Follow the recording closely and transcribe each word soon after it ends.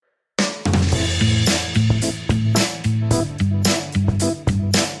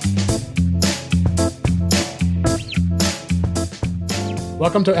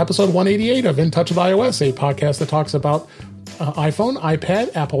Welcome to episode 188 of In Touch with iOS, a podcast that talks about iPhone,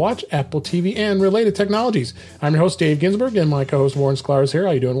 iPad, Apple Watch, Apple TV, and related technologies. I'm your host, Dave Ginsburg, and my co-host, Warren Sklar, is here.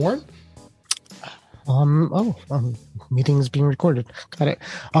 How you doing, Warren? Meeting is being recorded. Got it.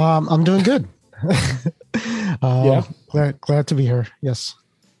 I'm doing good. Yeah. Glad to be here. Yes.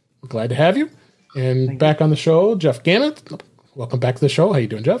 Glad to have you. And back on the show, Jeff Gannett. Welcome back to the show. How you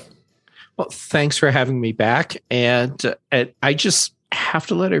doing, Jeff? Well, thanks for having me back. And I just have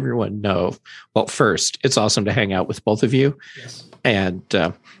to let everyone know, well, first, it's awesome to hang out with both of you. Yes. And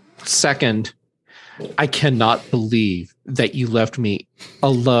second, I cannot believe that you left me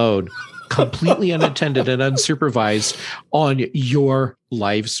alone, completely unattended and unsupervised on your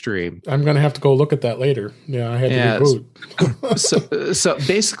live stream. I'm going to have to go look at that later. Yeah, I had to reboot. So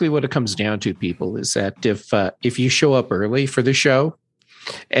basically what it comes down to, people, is that if you show up early for the show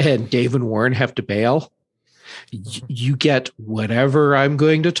and Dave and Warren have to bail, you get whatever I'm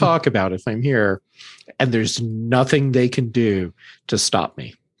going to talk about if I'm here, and there's nothing they can do to stop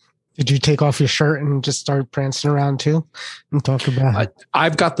me. Did you take off your shirt and just start prancing around too and talk about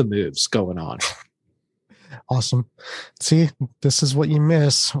I've got the moves going on. Awesome. See, this is what you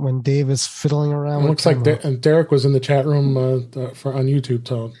miss when Dave is fiddling around. It looks like Derek was in the chat room on YouTube.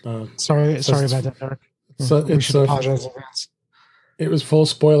 Sorry about that, Derek. So we should apologize in advance. It was full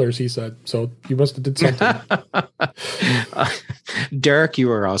spoilers, he said. So you must have did something. Derek,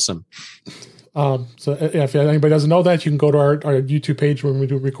 you are awesome. If anybody doesn't know that, you can go to our YouTube page when we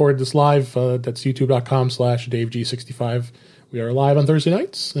do record this live. That's youtube.com/DaveG65. We are live on Thursday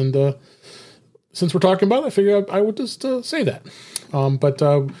nights. And since we're talking about it, I figured I would just say that. But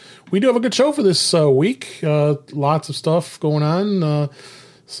we do have a good show for this week. Lots of stuff going on.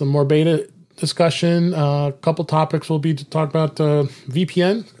 Some more beta discussion. A couple topics will be to talk about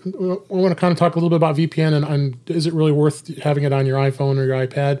VPN. We want to kind of talk a little bit about VPN and is it really worth having it on your iPhone or your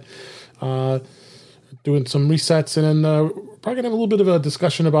iPad? Doing some resets, and then we're probably going to have a little bit of a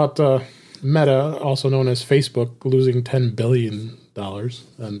discussion about Meta, also known as Facebook, losing $10 billion.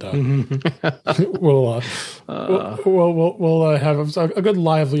 And we'll have a good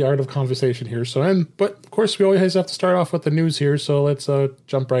lively art of conversation here. But of course, we always have to start off with the news here. So let's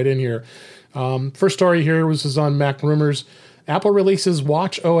jump right in here. First story here is on Mac Rumors. Apple releases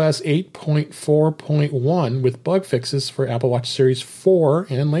watchOS 8.4.1 with bug fixes for Apple Watch Series 4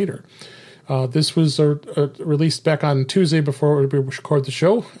 and later. This was released back on Tuesday before we record the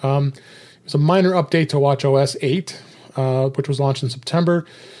show. It was a minor update to watchOS 8, which was launched in September.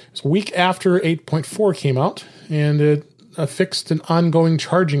 It's a week after 8.4 came out, and it fixed an ongoing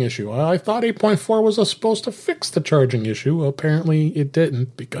charging issue. I thought 8.4 was supposed to fix the charging issue. Apparently it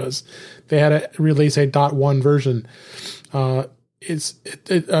didn't, because they had to release a .1 version. And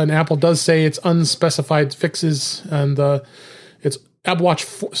Apple does say it's unspecified fixes, and it's Apple Watch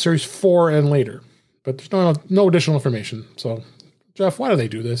Series 4 and later. But there's no additional information. So, Jeff, why do they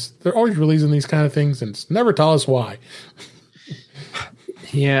do this? They're always releasing these kind of things and never tell us why.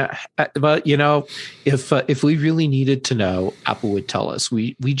 Yeah, but if we really needed to know, Apple would tell us.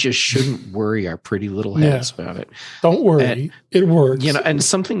 We just shouldn't worry our pretty little heads about it. Don't worry, it works. And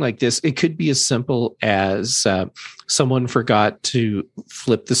something like this, it could be as simple as someone forgot to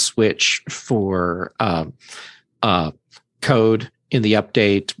flip the switch for code in the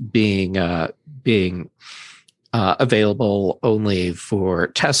update being available only for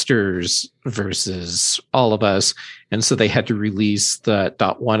testers versus all of us. And so they had to release the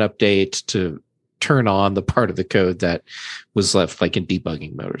 .1 update to turn on the part of the code that was left like in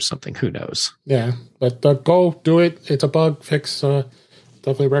debugging mode or something. Who knows? Yeah, but go do it. It's a bug fix.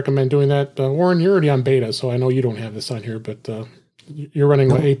 Definitely recommend doing that. Warren, you're already on beta, so I know you don't have this on here, but you're running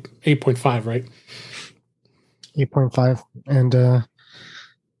 8.5, right? 8.5. And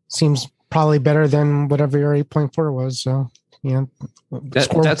seems probably better than whatever your 8.4 was. So, yeah.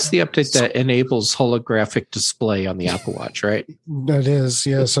 That's the update that enables holographic display on the Apple Watch, right? That is,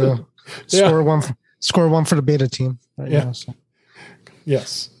 yeah. So score one for the beta team. Right now, so.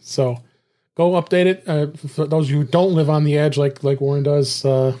 Yes. So go update it. For those of you who don't live on the edge like Warren does,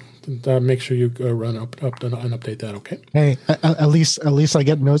 make sure you run up and update that. Okay. Hey, at least I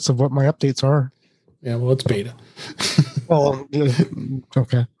get notes of what my updates are. Yeah. Well, it's beta. Well,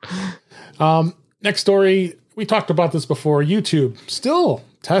 okay. Next story. We talked about this before. YouTube still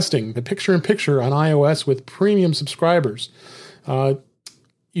testing the picture-in-picture on iOS with premium subscribers.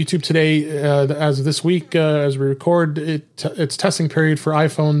 YouTube today, as of this week, as we record, its testing period for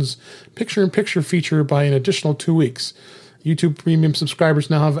iPhone's picture-in-picture feature by an additional 2 weeks. YouTube Premium subscribers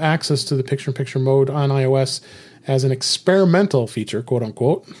now have access to the picture-in-picture mode on iOS as an experimental feature,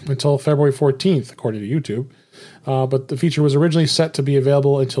 quote-unquote, until February 14th, according to YouTube. but the feature was originally set to be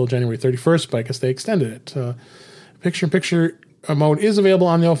available until January 31st, but I guess they extended it. Picture-in-picture mode is available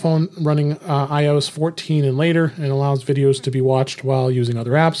on the iPhone running iOS 14 and later, and allows videos to be watched while using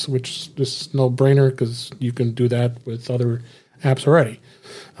other apps, which is just no-brainer because you can do that with other apps already.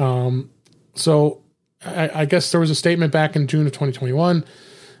 So I guess there was a statement back in June of 2021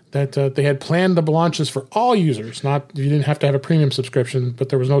 that they had planned the launches for all users. You didn't have to have a premium subscription, but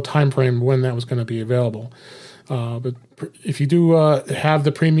there was no time frame when that was going to be available. But if you do have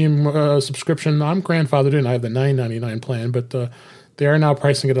the premium subscription, I'm grandfathered in. I have the $9.99 plan, but they are now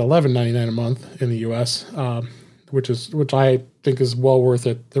pricing it at $11.99 a month in the U.S., which I think is well worth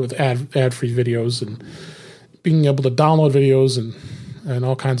it with ad-free videos and being able to download videos and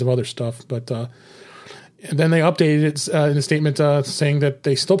all kinds of other stuff. But and then they updated it in a statement saying that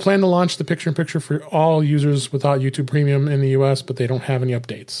they still plan to launch the picture-in-picture for all users without YouTube Premium in the U.S., but they don't have any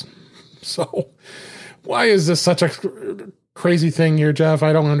updates. So why is this such a crazy thing here, Jeff?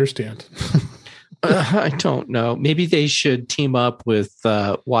 I don't understand. I don't know. Maybe they should team up with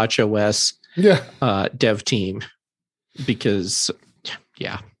WatchOS dev team because,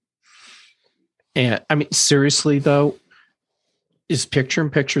 yeah. And I mean, seriously, though, is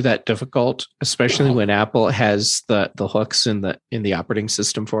picture-in-picture that difficult, especially when Apple has the hooks in the operating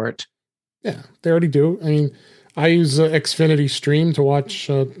system for it? Yeah, they already do. I mean, I use Xfinity Stream to watch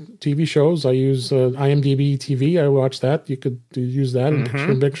TV shows. I use IMDb TV. I watch that. You could use that in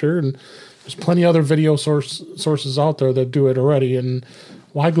picture-in-picture, and there's plenty of other video sources out there that do it already. And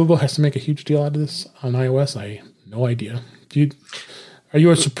why Google has to make a huge deal out of this on iOS, I have no idea. Are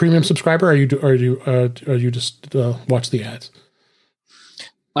you a premium subscriber? Or are you just watch the ads?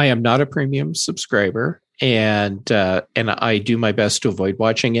 I am not a premium subscriber, and I do my best to avoid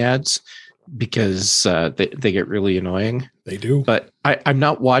watching ads because they get really annoying. They do. But I'm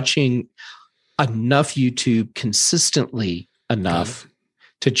not watching enough YouTube consistently enough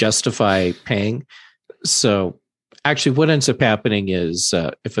to justify paying. So actually what ends up happening is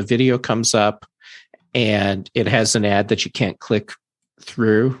if a video comes up and it has an ad that you can't click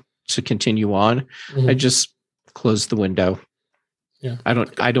through to continue on, I just close the window. Yeah.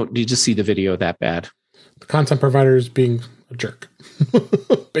 I don't need to see the video that bad. The content provider is being a jerk,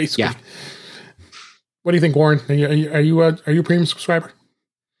 basically. Yeah. What do you think, Warren? Are you a premium subscriber?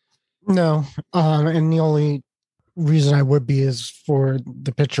 No. And the only reason I would be is for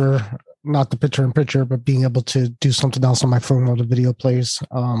the picture, not the picture-in-picture, but being able to do something else on my phone while the video plays.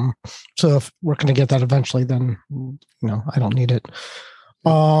 So if we're going to get that eventually, then, I don't need it.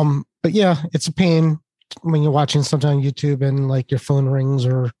 But yeah, it's a pain when you're watching something on YouTube and like your phone rings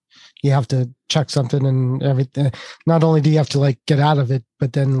or you have to check something and everything. Not only do you have to like get out of it,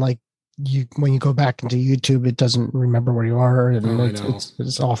 but then like when you go back into YouTube, it doesn't remember where you are, and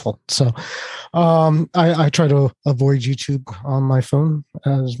it's awful. So I try to avoid YouTube on my phone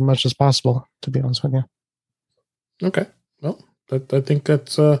as much as possible, to be honest with you. Okay. Well, I think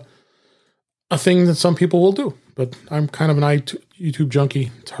that's a thing that some people will do, but I'm kind of an YouTube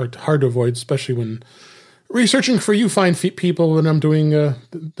junkie. It's hard to avoid, especially when researching for you fine people when I'm doing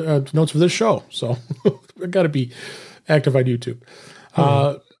notes for this show. So I got to be active on YouTube.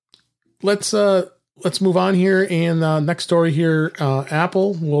 Let's move on here. And next story here,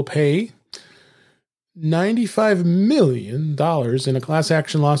 Apple will pay $95 million in a class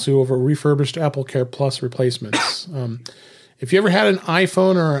action lawsuit over refurbished AppleCare Plus replacements. If you ever had an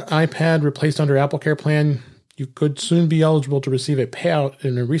iPhone or an iPad replaced under AppleCare plan, you could soon be eligible to receive a payout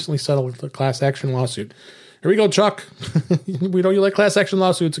in a recently settled class action lawsuit. Here we go, Chuck. We know you like class action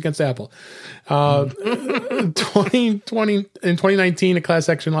lawsuits against Apple. In 2019, a class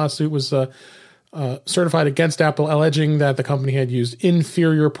action lawsuit was certified against Apple, alleging that the company had used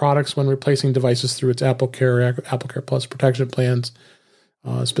inferior products when replacing devices through its AppleCare Plus protection plans.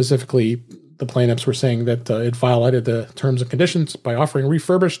 Specifically, the plaintiffs were saying that it violated the terms and conditions by offering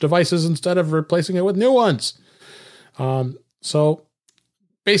refurbished devices instead of replacing it with new ones. So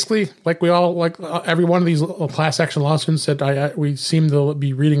basically, every one of these class action lawsuits that we seem to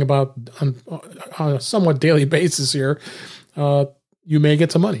be reading about on a somewhat daily basis here, you may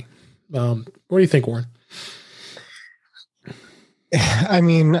get some money. What do you think, Warren? I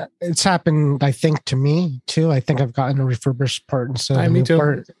mean, it's happened, I think, to me, too. I think I've gotten a refurbished part instead of a new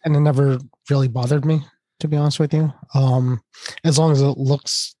part, and it never really bothered me, to be honest with you. As long as it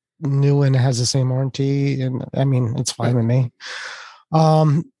looks new and it has the same warranty, and I mean, it's fine with me.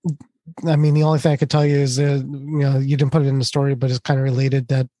 I mean, the only thing I could tell you is that, you didn't put it in the story, but it's kind of related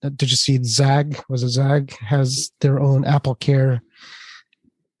that, did you see Zag? Was it Zag? Has their own AppleCare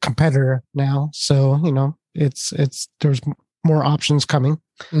competitor now. So, there's more options coming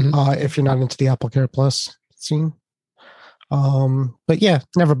if you're not into the AppleCare Plus. seen. But yeah,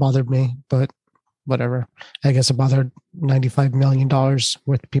 never bothered me. But whatever. I guess it bothered $95 million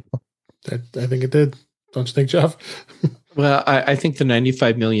worth of people. I think it did. Don't you think, Jeff? Well, I think the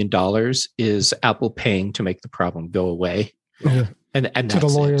 $95 million is Apple paying to make the problem go away. Yeah. And to the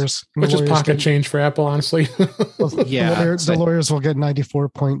lawyers. Which is pocket change for Apple, honestly. Yeah. The lawyers will get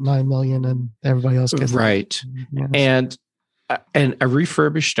 94.9 million and everybody else gets right. Yeah. And a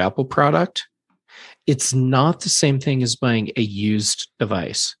refurbished Apple product, it's not the same thing as buying a used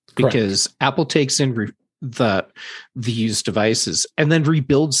device. Correct. Because Apple takes in the used devices and then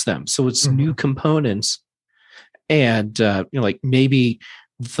rebuilds them. So it's new components. And like maybe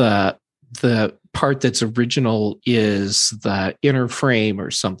the part that's original is the inner frame or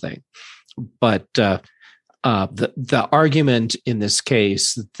something. But the argument in this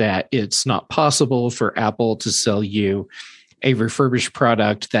case that it's not possible for Apple to sell you a refurbished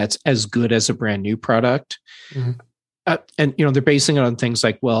product that's as good as a brand new product. Mm-hmm. And they're basing it on things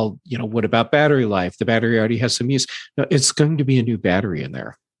like, well, what about battery life? The battery already has some use. No, it's going to be a new battery in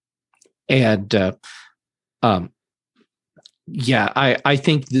there. And I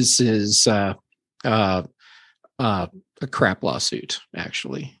think this is a crap lawsuit,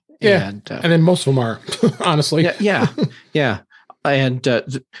 actually. Yeah, and then most of them are, honestly. Yeah.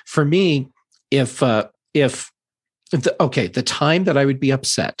 And for me, the time that I would be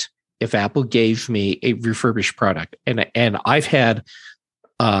upset if Apple gave me a refurbished product, and I've had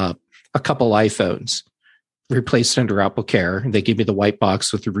a couple iPhones replaced under Apple Care. They gave me the white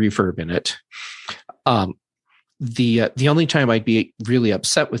box with the refurb in it. The only time I'd be really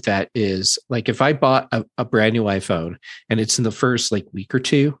upset with that is like if I bought a brand new iPhone and it's in the first week or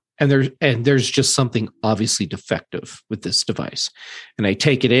two, and there's just something obviously defective with this device, and I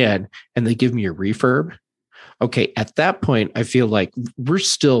take it in and they give me a refurb. Okay, at that point, I feel like we're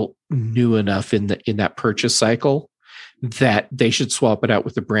still new enough in that purchase cycle that they should swap it out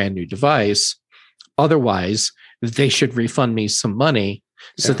with a brand new device. Otherwise, they should refund me some money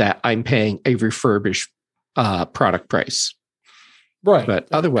so that I'm paying a refurbished product price. Right. But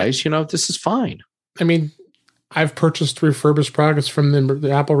otherwise, this is fine. I mean, I've purchased refurbished products from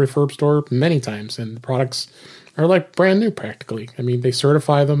the Apple Refurb store many times, and the products are like brand new practically. I mean, they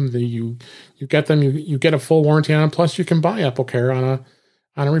certify them. You get them. You get a full warranty on them. Plus, you can buy Apple Care on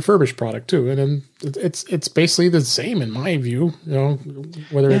a refurbished product too. And then it's basically the same in my view.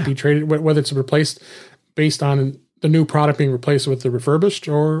 Whether it be traded, whether it's replaced based on the new product being replaced with the refurbished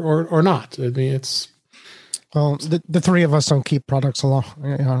or not. I mean, it's. Well, the three of us don't keep products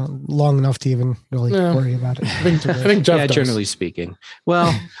long enough to even really worry about it. I think Jeff does. Generally speaking.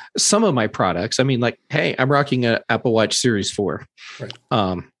 Well, some of my products, I mean, hey, I'm rocking an Apple Watch Series 4. Right.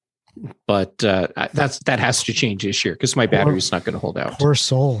 But that has to change this year because my battery's not going to hold out. Poor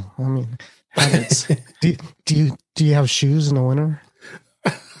soul. I mean, do you have shoes in the winter?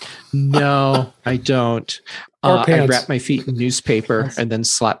 No, I don't. I wrap my feet in newspaper and then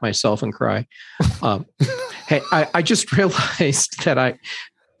slap myself and cry. Hey, I just realized that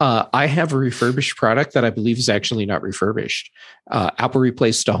I have a refurbished product that I believe is actually not refurbished. Apple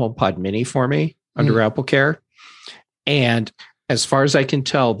replaced a HomePod Mini for me under Apple Care. And as far as I can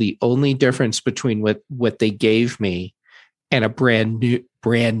tell, the only difference between what they gave me and a brand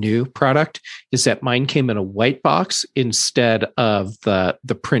new product is that mine came in a white box instead of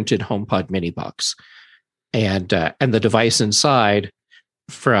the printed HomePod Mini box. And the device inside,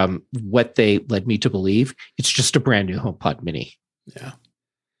 from what they led me to believe, it's just a brand new HomePod Mini. Yeah.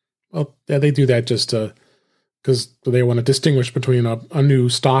 Well, yeah, they do that just because they want to distinguish between a new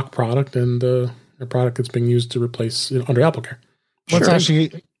stock product and a product that's being used to replace under Apple Care.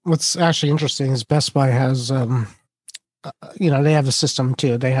 What's actually interesting is Best Buy has, they have a system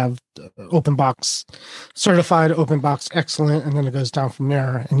too. They have open box certified, open box excellent, and then it goes down from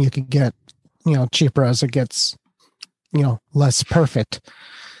there, and you could get cheaper as it gets, less perfect.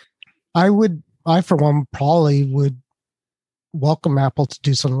 I for one probably would welcome Apple to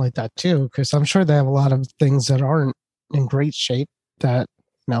do something like that too, because I'm sure they have a lot of things that aren't in great shape that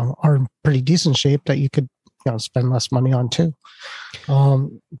are in pretty decent shape that you could spend less money on too.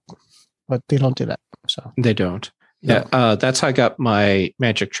 But they don't do that. So they don't. No. Yeah, that's how I got my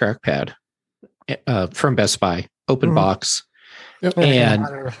Magic Trackpad from Best Buy, open box. Yep. And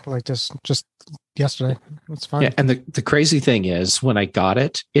like just yesterday, it's fine. Yeah, and the crazy thing is, when I got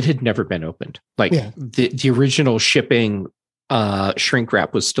it, it had never been opened. The original shipping shrink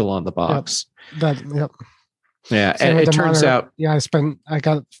wrap was still on the box. Yep. Yeah, and it turns out. Yeah, I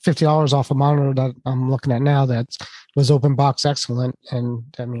got $50 off a monitor that I'm looking at now that was open box excellent, and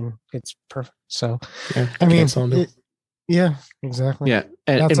I mean it's perfect. So yeah, yeah, exactly. Yeah,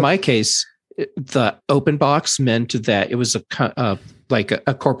 and in my case, the open box meant that it was like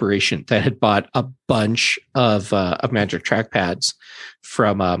a corporation that had bought a bunch of Magic trackpads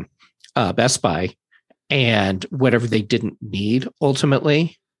from Best Buy, and whatever they didn't need,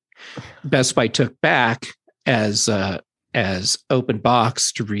 ultimately, Best Buy took back as open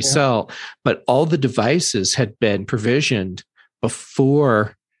box to resell. Yeah. But all the devices had been provisioned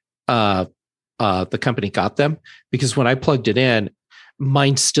before the company got them, because when I plugged it in,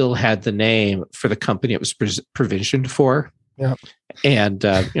 mine still had the name for the company it was provisioned for. Yeah. And,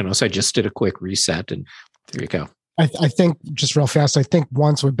 so I just did a quick reset, and there you go. I think, just real fast, I think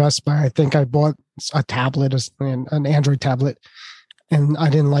once with Best Buy, I think I bought a tablet, an Android tablet, and I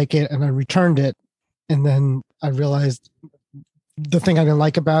didn't like it, and I returned it. And then I realized the thing I didn't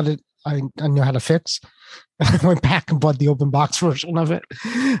like about it, I knew how to fix. I went back and bought the open box version of it,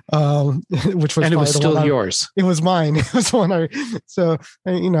 which was, and it was still yours. It was mine. It was one I'm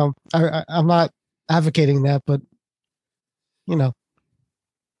not advocating that, but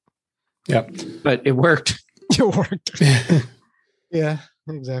yeah, but it worked. It worked. Yeah,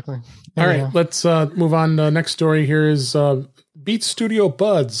 exactly. All right, let's move on. The next story here is Beats Studio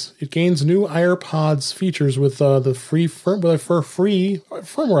Buds. It gains new AirPods features with the free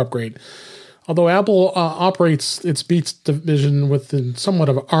firmware upgrade. Although Apple operates its Beats division within somewhat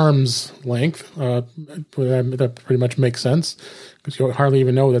of arm's length, that pretty much makes sense because you hardly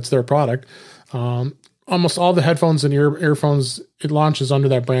even know that's their product. Almost all the headphones and earphones it launches under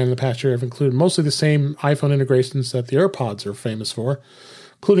that brand in the past year have included mostly the same iPhone integrations that the AirPods are famous for,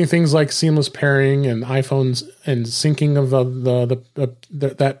 including things like seamless pairing and iPhones and syncing of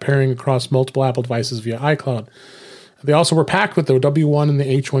that pairing across multiple Apple devices via iCloud. They also were packed with the W1 and the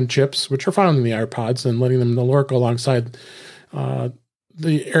H1 chips, which are found in the AirPods, and letting them work alongside the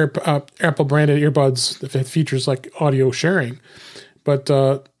Apple branded earbuds that features like audio sharing. But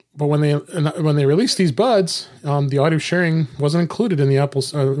when they released these buds, the audio sharing wasn't included in the Apple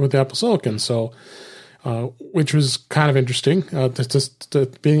with the Apple Silicon, so which was kind of interesting,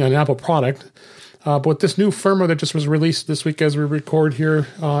 to being an Apple product. But with this new firmware that just was released this week as we record here,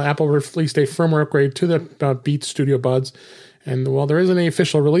 Apple released a firmware upgrade to the Beats Studio Buds. And while there isn't any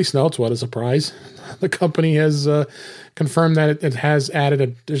official release notes, what a surprise, the company has confirmed that it has added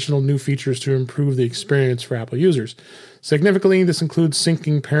additional new features to improve the experience for Apple users. Significantly, this includes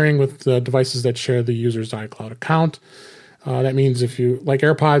syncing pairing with the devices that share the user's iCloud account. That means if you, like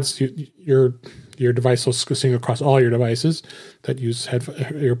AirPods, your device will sync across all your devices that use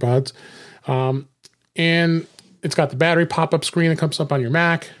earbuds. And it's got the battery pop-up screen that comes up on your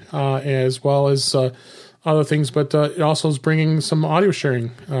Mac, as well as other things, but it also is bringing some audio sharing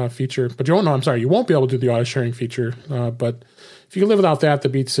feature. But you won't be able to do the audio sharing feature. But if you can live without that, the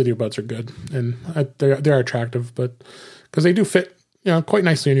Beats Studio Buds are good, and they're attractive, but because they do fit, quite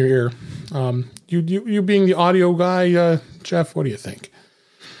nicely in your ear. You being the audio guy, Jeff, what do you think?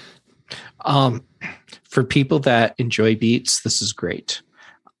 For people that enjoy Beats, this is great.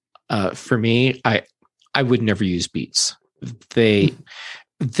 For me, I would never use Beats. They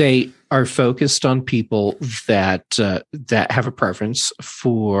are focused on people that have a preference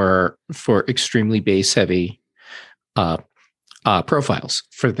for extremely bass heavy profiles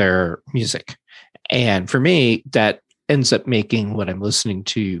for their music, and for me, that ends up making what I'm listening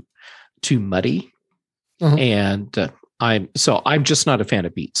to too muddy, and I'm just not a fan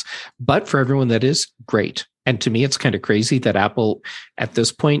of Beats. But for everyone that is, great. And to me, it's kind of crazy that Apple at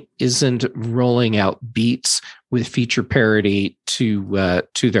this point isn't rolling out Beats with feature parity to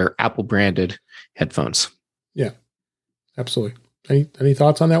their Apple branded headphones. Yeah, absolutely. Any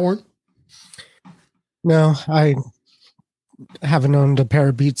thoughts on that, Warren? No, I haven't owned a pair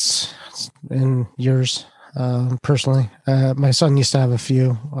of Beats in years. Personally, my son used to have a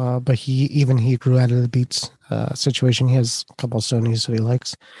few, but he grew out of the Beats situation. He has a couple of Sonys that he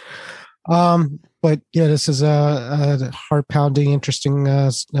likes. But yeah, this is a heart-pounding, interesting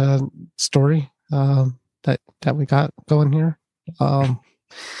story that we got going here.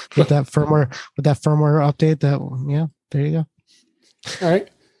 With that firmware update. There you go. All right,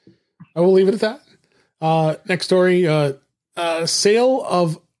 I will leave it at that. Next story: sale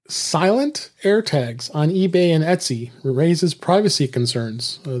of silent AirTags on eBay and Etsy raises privacy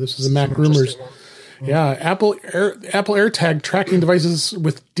concerns. This is a Mac Rumors. Yeah, Apple AirTag tracking devices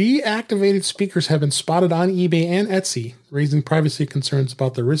with deactivated speakers have been spotted on eBay and Etsy, raising privacy concerns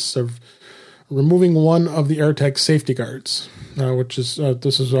about the risks of removing one of the AirTag safety guards, which is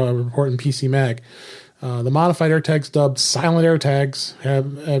this is a report in PC Mag. The modified AirTags, dubbed silent AirTags,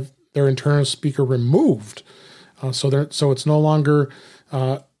 have their internal speaker removed, so it's no longer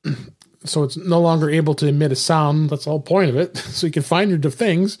able to emit a sound. That's the whole point of it. So you can find your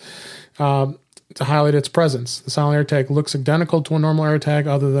things. to highlight its presence. The silent AirTag looks identical to a normal AirTag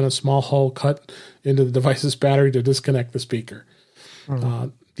other than a small hole cut into the device's battery to disconnect the speaker.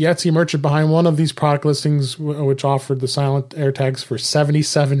 The Etsy merchant behind one of these product listings, which offered the silent AirTags for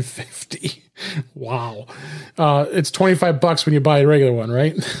 $77.50. Wow. It's $25 when you buy a regular one,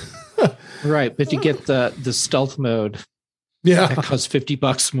 right? Right, but you get the stealth mode. Yeah. That costs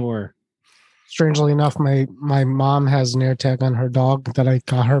 $50 more. Strangely enough, my mom has an AirTag on her dog that I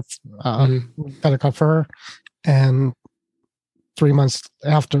got her that I got for her, and 3 months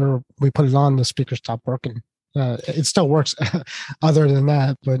after we put it on, the speaker stopped working. It still works, other than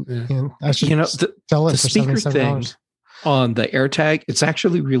that, but I should sell it the for speaker $77. thing on the AirTag. It's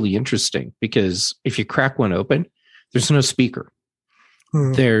actually really interesting because if you crack one open, there's no speaker.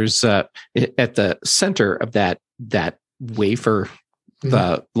 There's at the center of that wafer,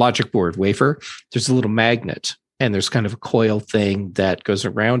 the logic board wafer, there's a little magnet, and there's kind of a coil thing that goes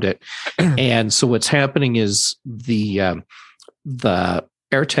around it. And so what's happening is the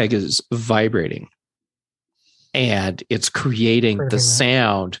AirTag is vibrating, and it's creating the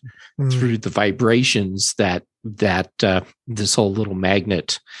sound through the vibrations that this whole little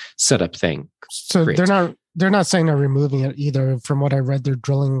magnet setup thing. So creates. they're not saying they're removing it either. From what I read, they're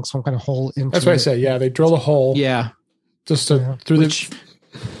drilling some kind of hole into. That's what I said. Yeah, they drill a hole. Yeah, just through which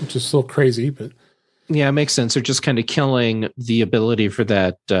is a little crazy, but yeah, it makes sense. They're just kind of killing the ability for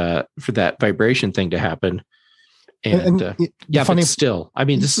that vibration thing to happen. And but still, I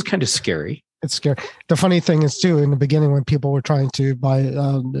mean, this is kind of scary. It's scary. The funny thing is too, in the beginning when people were trying to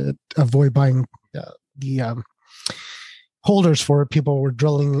avoid buying the holders for it, people were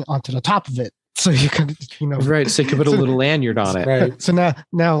drilling onto the top of it. So you could, right. So you could put a little lanyard on it. Right. So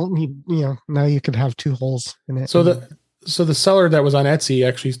now you could have two holes in it. So the seller that was on Etsy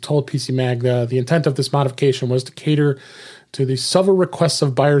actually told PC Mag the intent of this modification was to cater to the several requests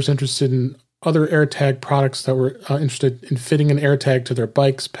of buyers interested in other AirTag products that were interested in fitting an AirTag to their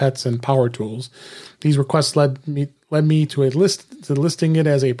bikes, pets, and power tools. These requests led me to listing it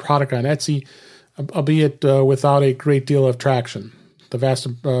as a product on Etsy, albeit without a great deal of traction. The vast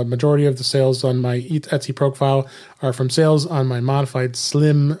majority of the sales on my Etsy profile are from sales on my modified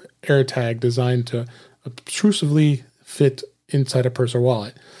slim AirTag designed to obtrusively fit inside a purse or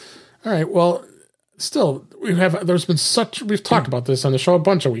wallet. All right, well, still, we've talked about this on the show a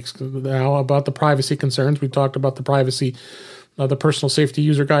bunch of weeks now about the privacy concerns. We've talked about the privacy, the personal safety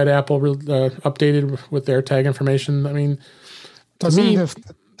user guide Apple updated with their AirTag information. I mean, doesn't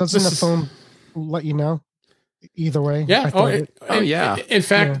the phone let you know? Either way. Yeah. Yeah. In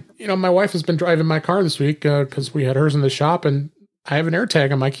fact, my wife has been driving my car this week because we had hers in the shop, and I have an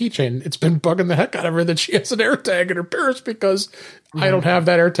AirTag on my keychain. It's been bugging the heck out of her that she has an AirTag in her purse because I don't have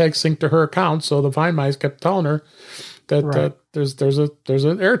that AirTag synced to her account. So the Find Mice kept telling her that there's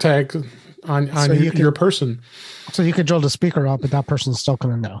an AirTag on your person. So you could drill the speaker out, but that person's still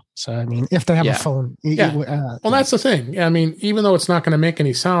going to know. So I mean, if they have a phone, well, that's the thing. I mean, even though it's not going to make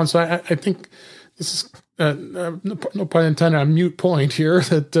any sound, so I think this is no pun intended, a mute point here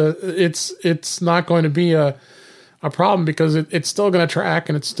that it's not going to be a problem because it's still going to track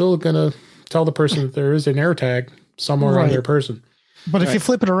and it's still going to tell the person that there is an AirTag somewhere on their person. But if you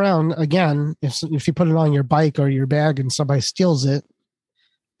flip it around again, if you put it on your bike or your bag and somebody steals it,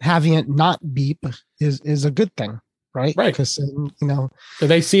 having it not beep is a good thing, right? Right. Because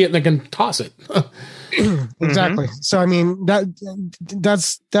they see it and they can toss it. Exactly. So I mean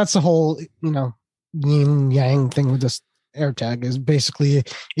that's the whole yin yang thing with this AirTag is basically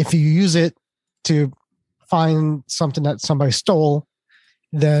if you use it to find something that somebody stole,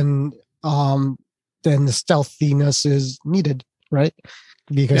 then the stealthiness is needed, right?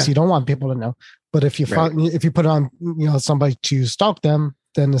 Because you don't want people to know. But if you if you put on somebody to stalk them,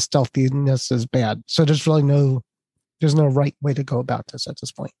 then the stealthiness is bad. So there's really no right way to go about this at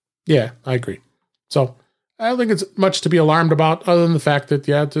this point. Yeah, I agree. So I don't think it's much to be alarmed about, other than the fact that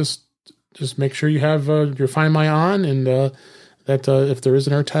just make sure you have your Find My on, and that if there is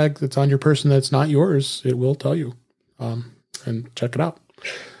an AirTag that's on your person that's not yours, it will tell you. And check it out.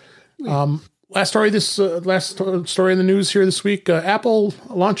 Last story in the news here this week. Apple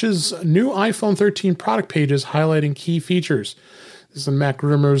launches new iPhone 13 product pages highlighting key features. This is in Mac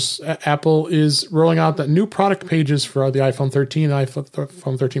Rumors. Apple is rolling out the new product pages for the iPhone 13 and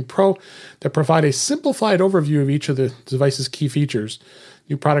iPhone 13 Pro that provide a simplified overview of each of the device's key features.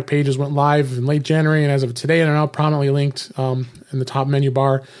 New product pages went live in late January, and as of today, they're now prominently linked in the top menu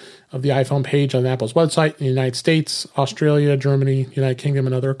bar of the iPhone page on Apple's website in the United States, Australia, Germany, United Kingdom,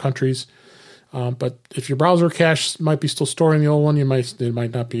 and other countries. But if your browser cache might be still storing the old one, it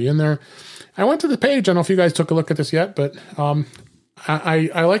might not be in there. I went to the page. I don't know if you guys took a look at this yet, but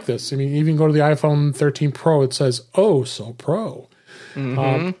I like this. I mean, even go to the iPhone 13 Pro, it says, "Oh, so Pro."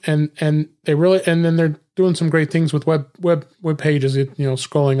 And they really, and then they're doing some great things with web pages.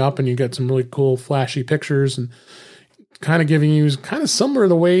 Scrolling up and you get some really cool flashy pictures and kind of giving you kind of similar to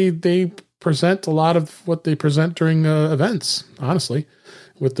the way they present a lot of what they present during events. Honestly,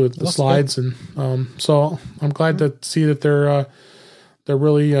 with the slides good. And so I'm glad to see that they're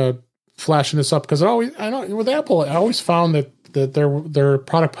really flashing this up because I know with Apple I always found that their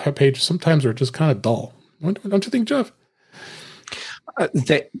product pages sometimes are just kind of dull. Don't you think, Jeff?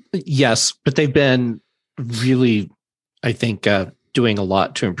 Yes, but they've been really, I think, doing a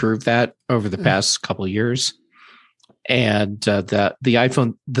lot to improve that over the past couple of years. And the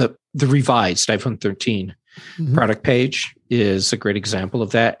iPhone, the revised iPhone 13 product page is a great example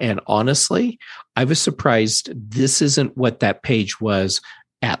of that. And honestly, I was surprised this isn't what that page was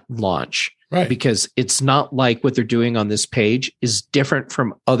at launch. Right. Because it's not like what they're doing on this page is different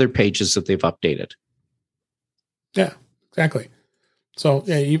from other pages that they've updated. Yeah, exactly. So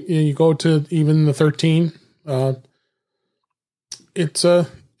yeah, you go to even the 13. It's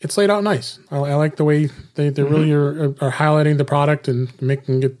laid out nice. I like the way they really are highlighting the product and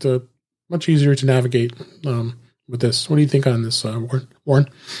making it much easier to navigate with this. What do you think on this, Warren?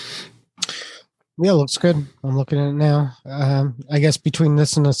 Yeah, it looks good. I'm looking at it now. I guess between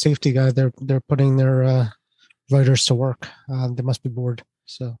this and the safety guide, they're putting their writers to work. They must be bored.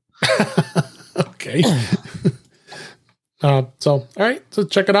 So okay. All right, so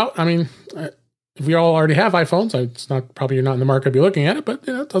check it out. I mean, if we all already have iPhones, it's not probably you're not in the market to be looking at it, but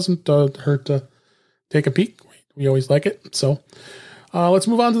it doesn't hurt to take a peek. We always like it. So let's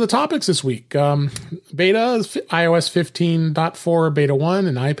move on to the topics this week. Beta is iOS 15.4 Beta 1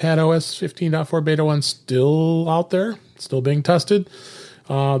 and iPad OS 15.4 Beta 1 still out there, still being tested.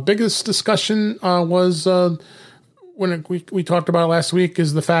 Biggest discussion was when we talked about it last week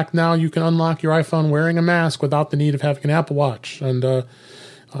is the fact now you can unlock your iPhone wearing a mask without the need of having an Apple Watch. And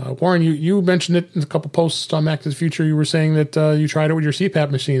Warren, you mentioned it in a couple posts on Mac to the Future. You were saying that you tried it with your CPAP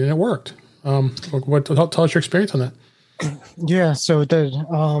machine and it worked. Tell us your experience on that. Yeah, so it did.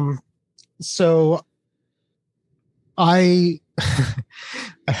 So I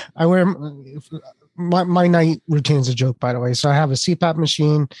wear my night routine is a joke, by the way. So I have a CPAP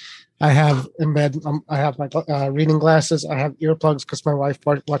machine. I have in bed. I have my reading glasses. I have earplugs because my wife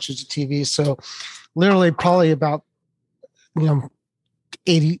watches the TV. So literally, probably about 18%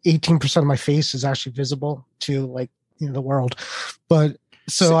 of my face is actually visible to the world. But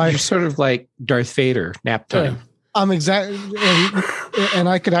so you're sort of like Darth Vader, nap time. I'm exactly, and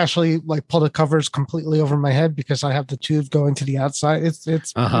I could actually pull the covers completely over my head because I have the tube going to the outside. It's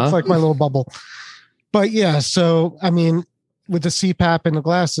like my little bubble. But yeah, so I mean, with the CPAP and the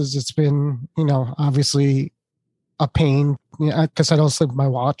glasses, it's been obviously a pain because I don't sleep with my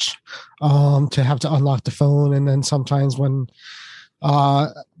watch to have to unlock the phone, and then sometimes when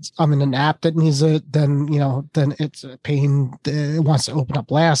I'm in an app that needs it, then it's a pain. It wants to open up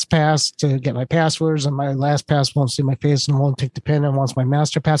LastPass to get my passwords, and my LastPass won't see my face and won't take the pin and wants my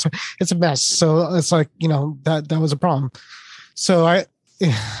master password. It's a mess. So it's that was a problem. So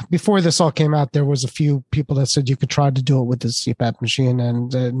before this all came out, there was a few people that said you could try to do it with the CPAP machine,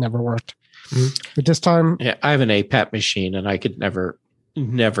 and it never worked. But this time, yeah, I have an APAP machine, and I could never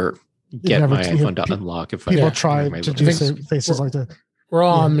get my iPhone to unlock if people try to do faces like that. We're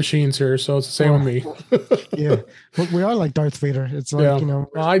all on machines here, so it's the same with me. Yeah, we are like Darth Vader. It's like Well,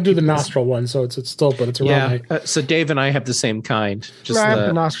 I do the nostril one, so it's still, but it's around. So Dave and I have the same kind. I have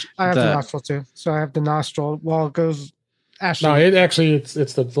the nostril too. So I have the nostril. Well, it goes. Actually, it's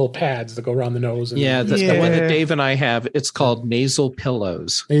the little pads that go around the nose. The one that Dave and I have, it's called nasal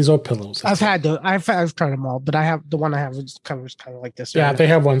pillows. Nasal pillows. I've tried them all, but I have the one I have covers kind of like this. Yeah, they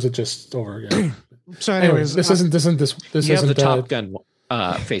have ones that just over. Yeah. So, anyways, this isn't the Top Gun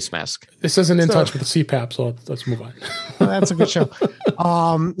face mask. This isn't in touch with the CPAP, so let's move on. That's a good show.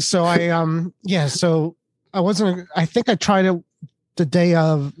 So I wasn't. I think I tried it the day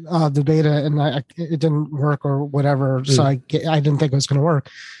of the beta, and it didn't work or whatever. So I didn't think it was going to work.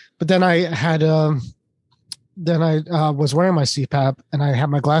 But then I had was wearing my CPAP and I had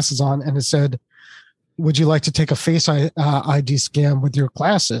my glasses on, and it said, "Would you like to take a Face ID scan with your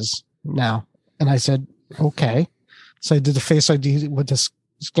glasses now?" And I said, "Okay." So I did the Face ID with the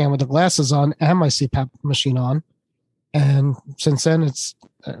scan with the glasses on and my CPAP machine on, and since then it's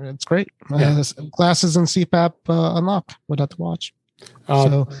great. Glasses and CPAP unlocked without the watch.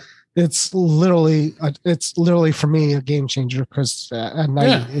 So it's literally for me a game changer because at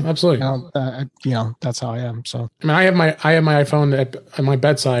night, absolutely. That's how I am. So I mean, I have my iPhone at my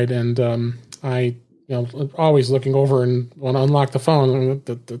bedside, and I always looking over and want to unlock the phone,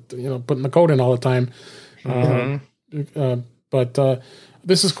 putting the code in all the time. But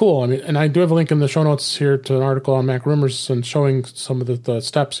this is cool. I mean, and I do have a link in the show notes here to an article on Mac Rumors and showing some of the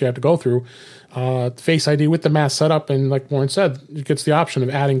steps you have to go through. Face ID with the mask setup, and like Warren said, it gets the option of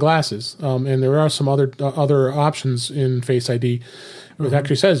adding glasses. And there are some other options in Face ID. It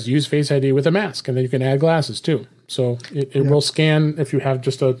actually says use Face ID with a mask, and then you can add glasses too. So it will scan if you have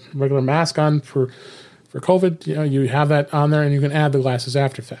just a regular mask on for COVID. You have that on there, and you can add the glasses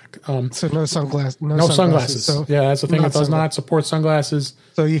after fact. So no sunglasses. No sunglasses. So yeah, that's the thing. It does not support sunglasses.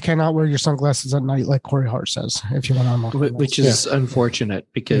 So you cannot wear your sunglasses at night, like Corey Hart says, if you want to unlock them. Which is unfortunate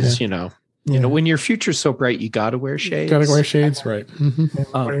because when your future's so bright, you got to wear shades. Got to wear shades, right?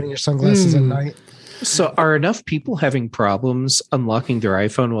 Wearing your sunglasses at night. So are enough people having problems unlocking their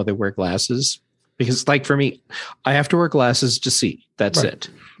iPhone while they wear glasses? Because, like for me, I have to wear glasses to see. That's it.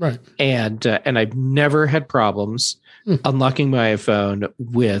 Right. And I've never had problems unlocking my iPhone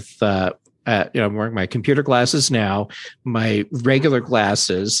with, I'm wearing my computer glasses now, my regular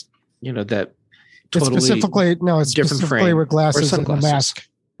glasses, that totally it's specifically frame, with glasses and a mask.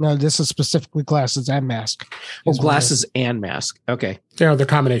 No, this is specifically glasses and mask. Oh, glasses and mask. Okay. Yeah, the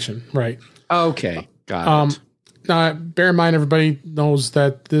combination. Right. Okay. Got it. Now, bear in mind, everybody knows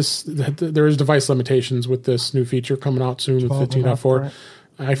that there is device limitations with this new feature coming out soon with 15.4, right.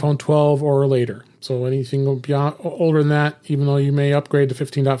 iPhone 12 or later. So anything beyond older than that, even though you may upgrade to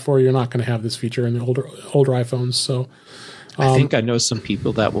 15.4, you're not going to have this feature in the older iPhones. So I think I know some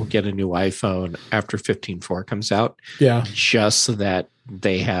people that will get a new iPhone after 15.4 comes out. Yeah, just so that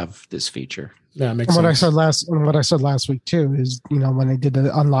they have this feature. Yeah, makes sense. What I said last week too is, when they did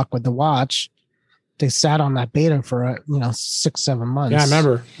the unlock with the watch, they sat on that beta for 6-7 months. Yeah, I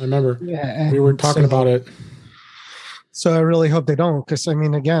remember. Yeah, we were talking about it. So I really hope they don't, because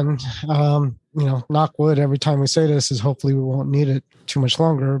again, knock wood. Every time we say this, is hopefully we won't need it too much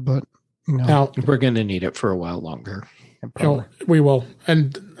longer. But now we're going to need it for a while longer. We will,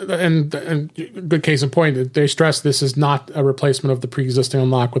 and good case in point. They stress this is not a replacement of the pre-existing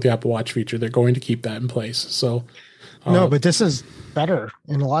unlock with the Apple Watch feature. They're going to keep that in place. So. No, but this is better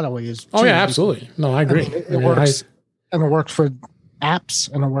in a lot of ways. Oh, yeah, absolutely. No, I agree. It works, and it works for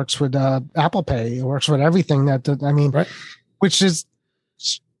apps, and it works with Apple Pay. It works with everything right. Which is,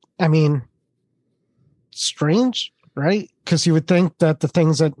 strange, right? Because you would think that the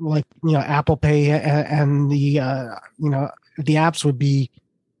things that Apple Pay and the the apps would be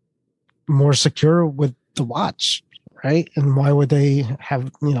more secure with the watch, right? And why would they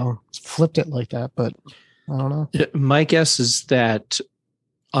have flipped it like that? But I don't know. My guess is that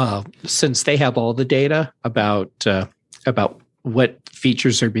since they have all the data about what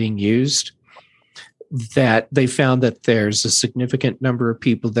features are being used, that they found that there's a significant number of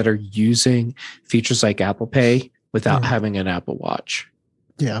people that are using features like Apple Pay without having an Apple Watch.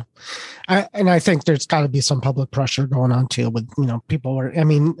 Yeah. I think there's got to be some public pressure going on too with, people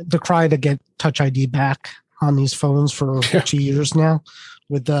the cry to get Touch ID back on these phones for 2 years now.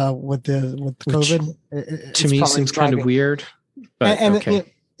 With the COVID, to me seems kind of weird. But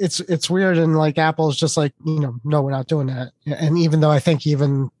it's weird, and Apple's just no, we're not doing that. And even though I think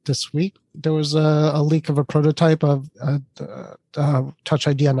even this week there was a leak of a prototype of Touch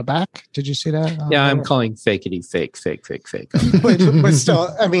ID on the back. Did you see that? Yeah, I'm calling fakeity fake. but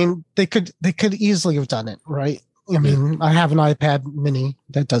still, they could easily have done it, right? I have an iPad Mini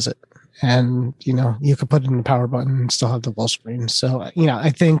that does it. And, you could put it in the power button and still have the full screen. So, I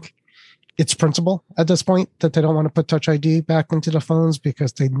think it's principle at this point that they don't want to put Touch ID back into the phones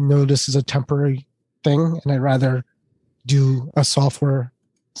because they know this is a temporary thing. And I'd rather do a software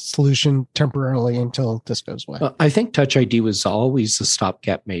solution temporarily until this goes away. I think Touch ID was always a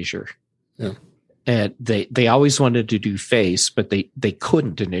stopgap measure. Yeah. And they always wanted to do face, but they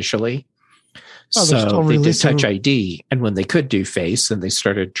couldn't initially. So they did Touch ID, and when they could do face, then they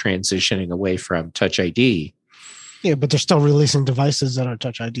started transitioning away from Touch ID. Yeah, but they're still releasing devices that are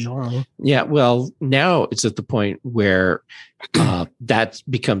Touch ID only. Yeah, well, now it's at the point where that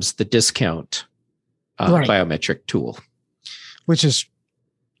becomes the discount biometric tool. Which is,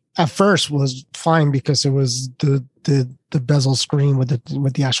 at first, was fine because it was the bezel screen with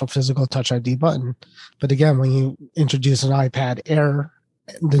the actual physical Touch ID button. But again, when you introduce an iPad Air,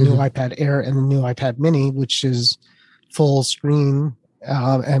 the new iPad Air and the new iPad Mini, which is full screen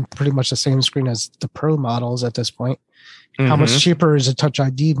and pretty much the same screen as the Pro models at this point. How much cheaper is a Touch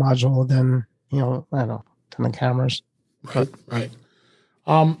ID module than than the cameras? Right.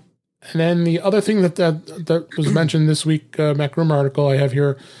 And then the other thing that was mentioned this week, Mac Rumor article I have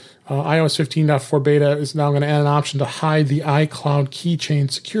here, iOS 15.4 beta is now going to add an option to hide the iCloud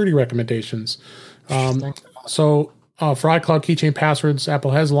keychain security recommendations. So for iCloud keychain passwords,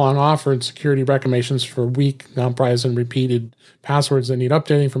 Apple has long offered security recommendations for weak, non-private, and repeated passwords that need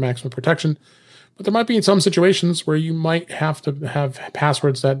updating for maximum protection. But there might be some situations where you might have to have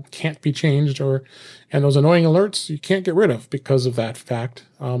passwords that can't be changed, and those annoying alerts you can't get rid of because of that fact.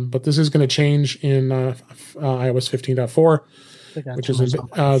 But this is going to change in iOS 15.4, which is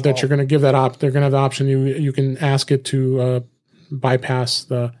that you're going to give that they're going to have the option you can ask it to bypass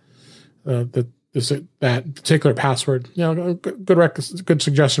that particular password. Good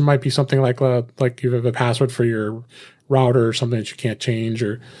suggestion might be something like you have a password for your router or something that you can't change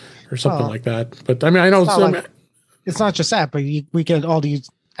or something like that. But I mean, I know it's not just that, but we get all these.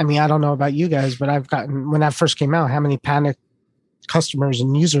 I mean, I don't know about you guys, but I've gotten, when that first came out, how many panicked customers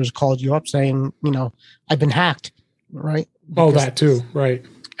and users called you up saying, I've been hacked, right? Because, that too, right?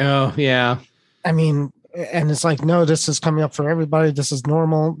 Oh, yeah. I mean, and it's like, no, this is coming up for everybody. This is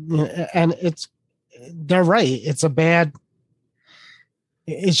normal, and they're right. It's a bad.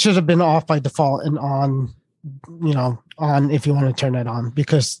 It should have been off by default and on if you want to turn it on,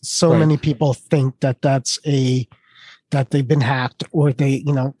 because so many people think that that they've been hacked, or they,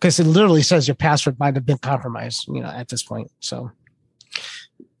 because it literally says your password might have been compromised, at this point. So,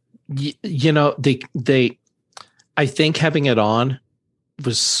 I think having it on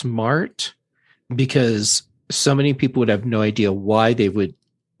was smart, because so many people would have no idea why they would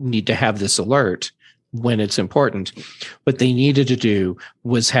need to have this alert when it's important. What they needed to do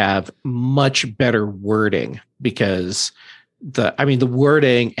was have much better wording, because the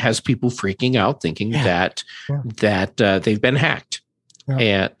wording has people freaking out, thinking that they've been hacked,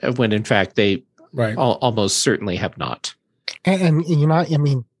 and when in fact they almost certainly have not. And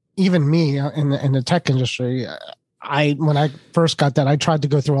even me in the tech industry, when I first got that, I tried to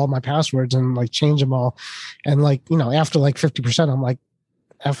go through all my passwords and change them all, and after 50%, I'm like,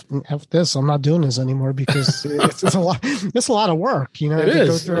 F this, I'm not doing this anymore, because it's a lot. It's a lot of work, It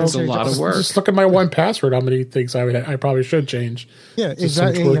is. It's a lot of work. Just look at my 1Password. How many things I probably should change? Yeah,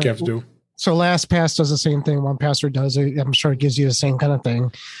 exactly. Work you have to do. So LastPass does the same thing 1Password does. I'm sure it gives you the same kind of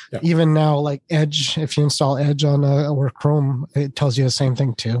thing. Yeah. Even now, like Edge, if you install Edge on or Chrome, it tells you the same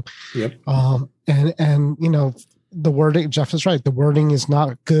thing too. Yep. And the wording, Jeff is right. The wording is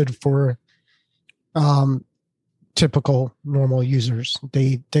not good for typical normal users.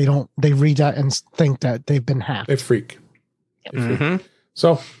 They read that and think that they've been hacked. They freak.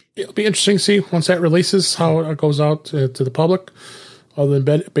 So it'll be interesting to see once that releases how it goes out to the public, other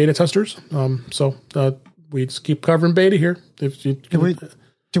than beta testers. We just keep covering beta here.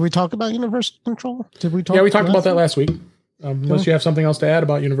 Did we talk about universal control? We talked about that last week. Unless you have something else to add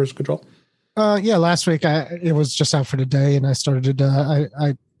about universal control. Last week it was just out for the day, and I started.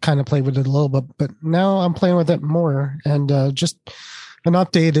 I kind of played with it a little bit, but now I'm playing with it more. And just an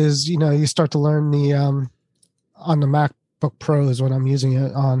update is, you start to learn the on the MacBook Pro is what I'm using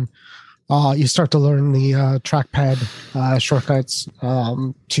it on. You start to learn the trackpad shortcuts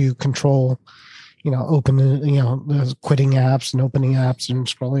to control, open the quitting apps and opening apps and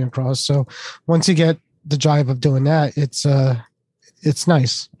scrolling across. So once you get the jive of doing that, it's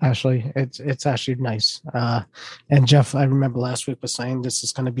nice, actually. It's actually nice. And Jeff, I remember last week was saying this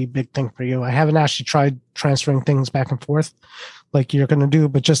is going to be a big thing for you. I haven't actually tried transferring things back and forth like you're going to do,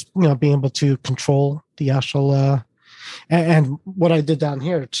 but just, being able to control the actual, and what I did down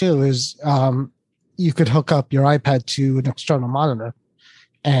here too is, you could hook up your iPad to an external monitor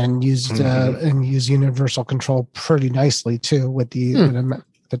and use universal control pretty nicely too with the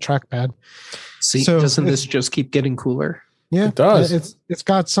trackpad. See, so doesn't this just keep getting cooler? Yeah, it does.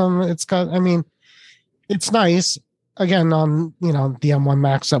 I mean, it's nice. Again, on the M1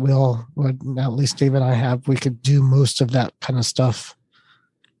 Max that we all would, at least Dave and I have, we could do most of that kind of stuff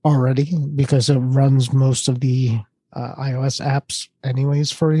already, because it runs most of the iOS apps anyways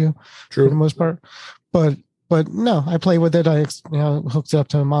for you. True. For the most part. But no, I play with it. I hooked it up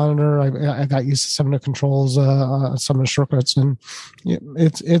to a monitor. I got used to some of the controls, some of the shortcuts, and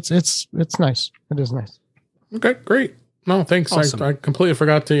it's nice. It is nice. Okay, great. No, thanks. Awesome. I completely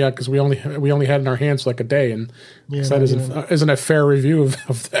forgot to because we only had it in our hands like a day, and that isn't a fair review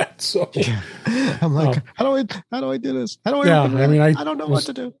of that. So I'm like, how do I do this? How do I? I don't know what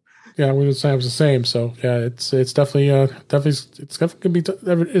to do. Yeah, we was the same. So yeah, it's definitely it's definitely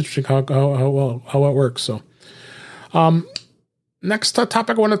gonna be interesting how it works. So, next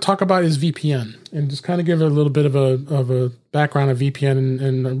topic I want to talk about is VPN, and just kind of give a little bit of a background of VPN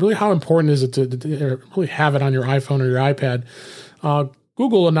and really how important is it to really have it on your iPhone or your iPad.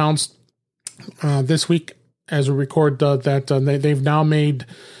 Google announced this week, as we record, that they've now made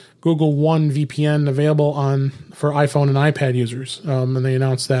Google One VPN available for iPhone and iPad users, and they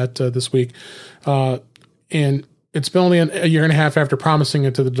announced that this week. And it's been only a year and a half after promising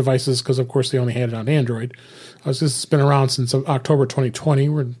it to the devices, because of course they only had it on Android. This has been around since October 2020.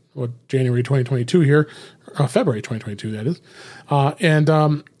 We're in January 2022 here, February 2022 that is,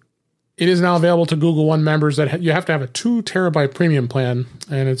 and it is now available to Google One members. That you have to have a 2 terabyte premium plan,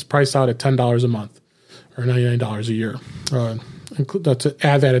 and it's priced out at $10 a month or $99 a year. To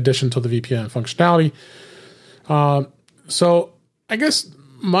add that addition to the VPN functionality. So I guess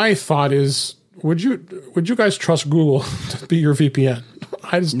my thought is, would you guys trust Google to be your VPN?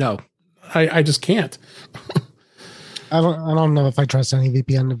 No. I just can't. I don't know if I trust any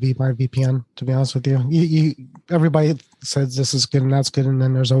VPN to be my VPN, to be honest with you. Everybody says this is good and that's good, and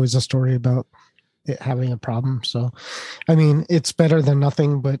then there's always a story about it having a problem. So, I mean, it's better than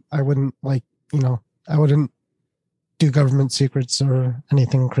nothing, but I wouldn't I wouldn't do government secrets or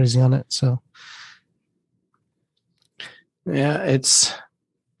anything crazy on it. So, yeah, it's,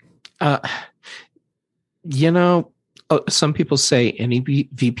 some people say any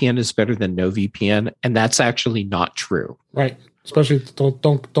VPN is better than no VPN, and that's actually not true. Right. Especially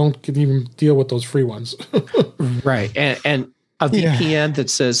don't even deal with those free ones. Right. And a VPN that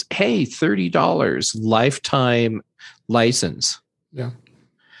says, hey, $30 lifetime license. Yeah.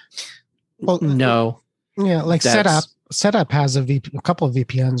 Well, no. Yeah, like Setup has a couple of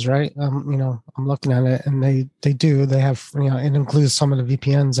VPNs, right? I'm looking at it, and they have, it includes some of the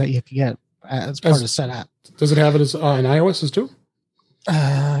VPNs that you can get as part of Setup. Does it have it as on iOS as too?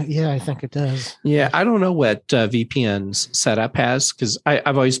 Yeah, I think it does. Yeah, I don't know what VPN's Setup has, because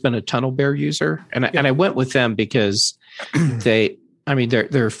I've always been a TunnelBear user, and I went with them because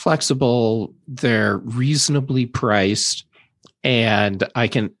they're flexible, they're reasonably priced, and I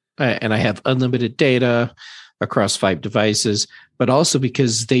have unlimited data across 5 devices, but also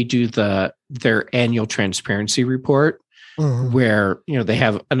because they do their annual transparency report, where they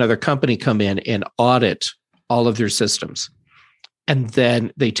have another company come in and audit all of their systems. And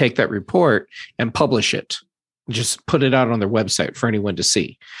then they take that report and publish it, just put it out on their website for anyone to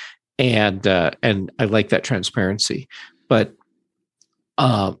see. And I like that transparency. But,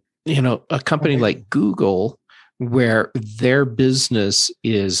 a company like Google, where their business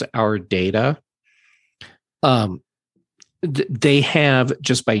is our data, they have,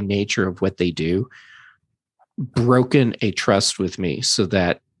 just by nature of what they do, broken a trust with me, so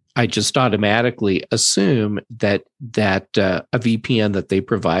that I just automatically assume that a VPN that they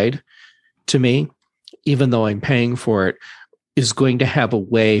provide to me, even though I'm paying for it, is going to have a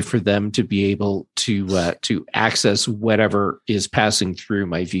way for them to be able to access whatever is passing through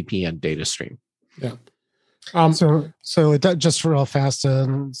my VPN data stream. Yeah. So it does, just real fast,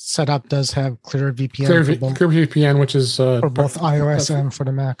 Setup does have Clear VPN. Clear VPN, which is for both iOS and for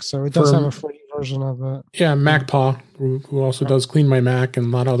the Mac. So it does have a free version of it. Yeah, MacPaw, who also does Clean My Mac and a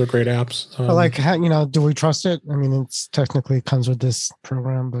lot of other great apps. Do we trust it? I mean, it's technically comes with this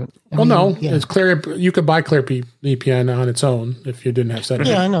program, but it's Clear. You could buy Clear VPN on its own if you didn't have Setup.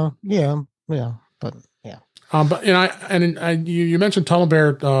 Yeah, I know. Yeah, but yeah. But you mentioned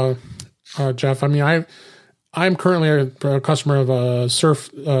TunnelBear, Jeff. I mean, I'm currently a customer of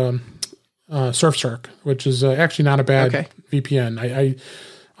SurfShark, which is actually not a bad VPN.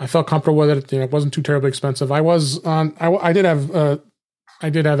 I felt comfortable with it. It wasn't too terribly expensive. I did have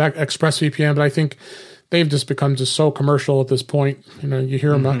ExpressVPN, but I think they've just become so commercial at this point. You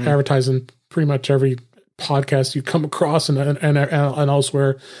hear them advertising pretty much every podcast you come across and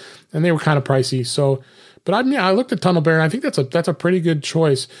elsewhere, and they were kind of pricey. So, but I looked at TunnelBear, and I think that's a pretty good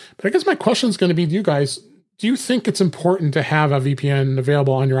choice. But I guess my question is going to be to you guys. Do you think it's important to have a VPN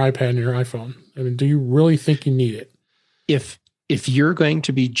available on your iPad and your iPhone? I mean, do you really think you need it? If you're going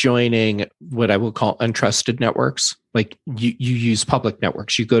to be joining what I will call untrusted networks, like you use public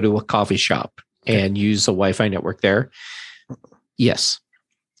networks, you go to a coffee shop and use a Wi-Fi network there. Yes.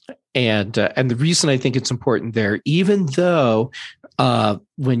 And the reason I think it's important there, even though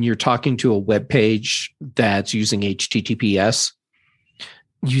when you're talking to a web page that's using HTTPS,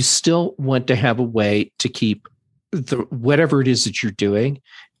 you still want to have a way to keep whatever it is that you're doing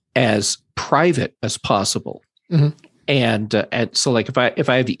as private as possible. Mm-hmm. And so, like, if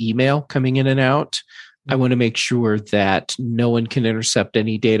I have email coming in and out, I want to make sure that no one can intercept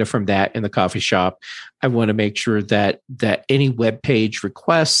any data from that in the coffee shop. I want to make sure that any web page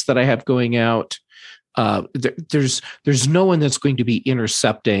requests that I have going out, there's no one that's going to be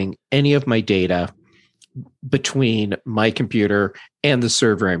intercepting any of my data between my computer and the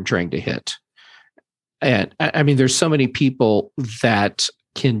server I'm trying to hit. And I mean, there's so many people that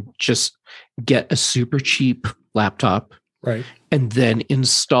can just get a super cheap laptop right, and then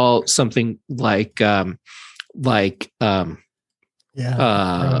install something like Wireshark.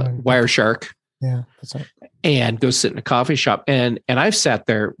 Yeah, that's right. And go sit in a coffee shop. And I've sat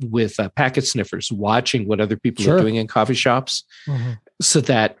there with packet sniffers watching what other people Sure. are doing in coffee shops, so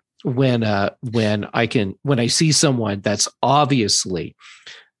that when I see someone that's obviously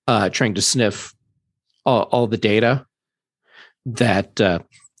trying to sniff all the data, that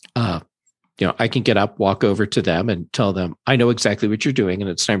I can get up, walk over to them, and tell them, I know exactly what you're doing, and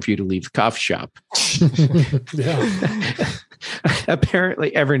it's time for you to leave the coffee shop. yeah.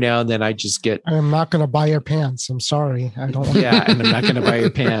 Apparently, every now and then I just get, I'm not going to buy your pants. I'm sorry. I don't. yeah, and I'm not going to buy your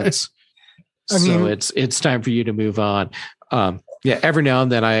pants. I mean, So it's time for you to move on. Every now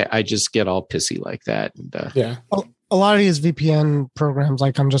and then I just get all pissy like that. And, Yeah. a lot of these VPN programs,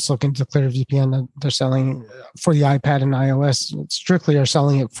 like I'm just looking to Clear VPN that they're selling for the iPad and iOS, strictly are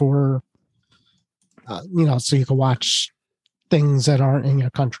selling it for, so you can watch things that aren't in your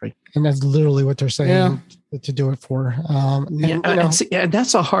country. And that's literally what they're saying to do it for. And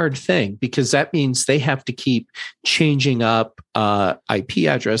that's a hard thing, because that means they have to keep changing up IP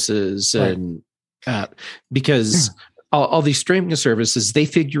addresses, Right. and because all these streaming services, they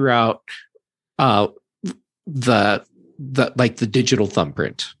figure out the digital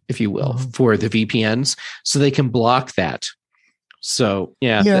thumbprint, if you will, for the VPNs, so they can block that. So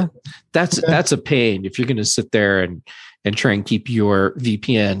that's a pain if you're going to sit there and try and keep your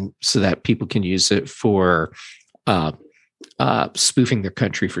VPN so that people can use it for spoofing their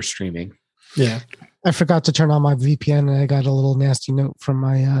country for streaming. Yeah. I forgot to turn on my VPN, and I got a little nasty note from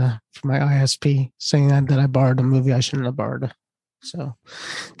my ISP saying that I borrowed a movie I shouldn't have borrowed. So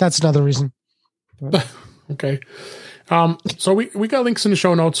that's another reason. Okay. So we got links in the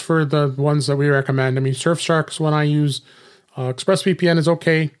show notes for the ones that we recommend. I mean, Surfshark's one I use. ExpressVPN is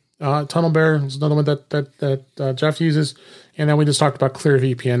okay. TunnelBear is another one that Jeff uses. And then we just talked about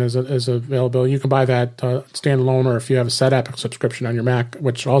ClearVPN is available. You can buy that standalone, or if you have a SetApp subscription on your Mac,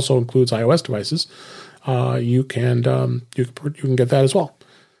 which also includes iOS devices, you can get that as well.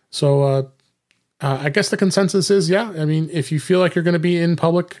 So I guess the consensus is, I mean, if you feel like you're going to be in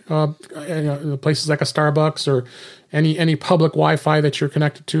public, places like a Starbucks or any public Wi-Fi that you're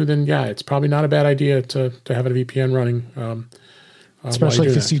connected to, then it's probably not a bad idea to have a VPN running. Especially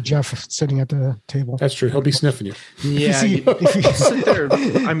if you see Jeff sitting at the table. That's true. He'll be sniffing you. Yeah, if you sit there,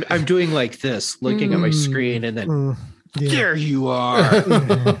 I'm doing like this, looking at my screen, and then there you are.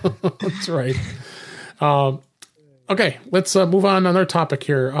 That's right. Okay, let's move on another topic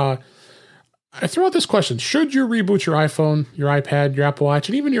here. I throw out this question: should you reboot your iPhone, your iPad, your Apple Watch,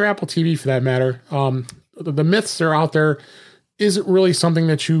 and even your Apple TV for that matter? The myths that are out there. Is it really something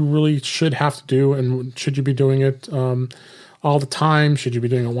that you really should have to do, and should you be doing it all the time? Should you be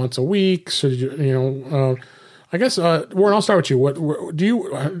doing it once a week? Should you, I guess, Warren, I'll start with you. What do you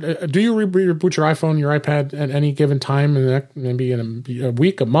reboot your iPhone, your iPad at any given time, and maybe in a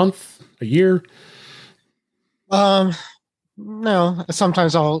week, a month, a year? No.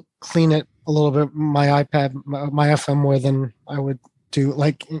 Sometimes I'll clean it a little bit. My iPad, my iPhone, more than I would do.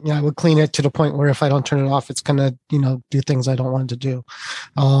 Like, I would clean it to the point where if I don't turn it off, it's gonna, do things I don't want it to do.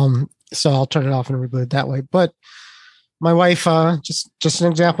 So I'll turn it off and reboot it that way. But my wife, just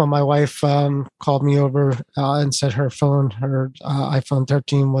an example, my wife called me over and said her iPhone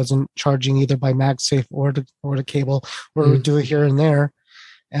 13 wasn't charging either by MagSafe or the cable, or would do it here and there.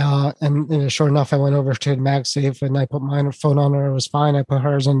 And sure enough, I went over to MagSafe and I put my phone on her. It was fine. I put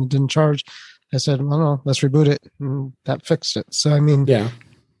hers on, it didn't charge. I said, well, no, let's reboot it. And that fixed it. So, I mean,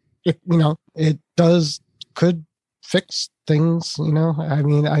 it could fix things, I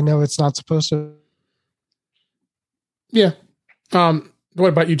mean, I know it's not supposed to. Yeah. What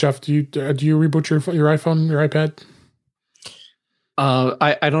about you, Jeff? Do you reboot your iPhone, your iPad?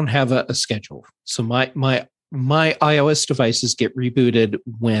 I don't have a schedule. So my iOS devices get rebooted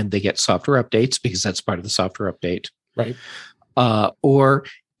when they get software updates, because that's part of the software update. Right. Or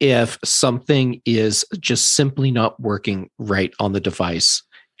if something is just simply not working right on the device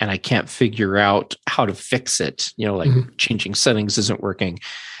and I can't figure out how to fix it, changing settings isn't working.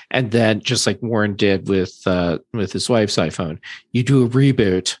 And then, just like Warren did with his wife's iPhone, you do a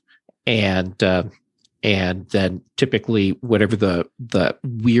reboot, and then typically whatever the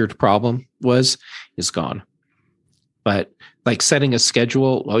weird problem was is gone. But like setting a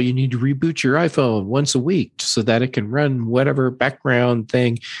schedule, well, you need to reboot your iPhone once a week so that it can run whatever background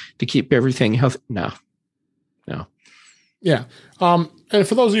thing to keep everything healthy. No. Yeah. And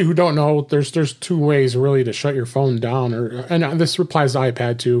for those of you who don't know, there's two ways really to shut your phone down, and this applies to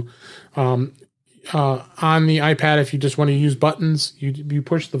iPad too. On the iPad, if you just want to use buttons, you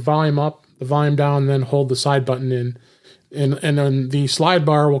push the volume up, the volume down, and then hold the side button in. and then the slide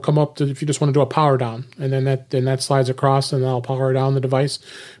bar will come up to if you just want to do a power down, and then that slides across, and that'll power down the device.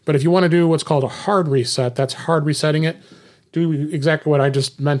 But if you want to do what's called a hard reset, that's hard resetting it. Do exactly what I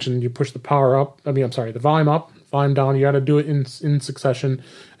just mentioned. You push the power up. The volume up, volume down. You got to do it in succession,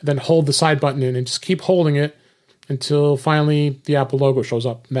 and then hold the side button in and just keep holding it until finally the Apple logo shows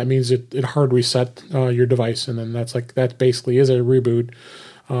up. And that means it hard reset your device, and then that basically is a reboot.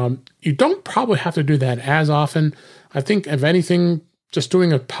 You don't probably have to do that as often. I think if anything, just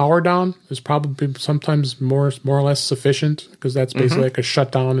doing a power down is probably sometimes more or less sufficient, because that's basically like a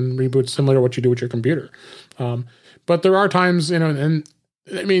shutdown and reboot, similar to what you do with your computer. But there are times, and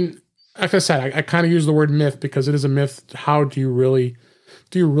I mean, like I said, I kind of use the word myth because it is a myth. How do you really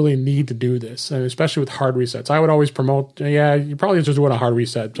need to do this? And especially with hard resets, I would always promote, you probably just do a hard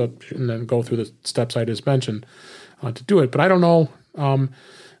reset and then go through the steps I just mentioned to do it. But I don't know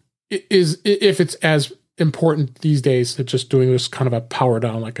if it's as important these days to just doing this kind of a power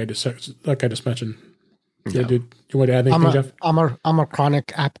down, like I just mentioned. No. Do you want to add anything, Jeff? I'm a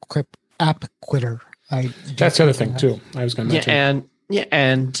chronic app quitter. That's the other thing too. I was going to mention.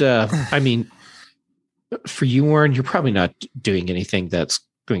 I mean, for you, Warren, you're probably not doing anything that's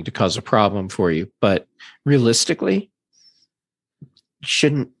going to cause a problem for you. But realistically, you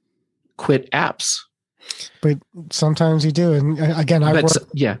shouldn't quit apps. But sometimes you do, and again, I've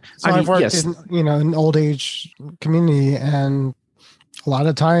worked in an old age community, and a lot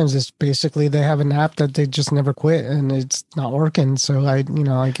of times it's basically they have an app that they just never quit, and it's not working. So I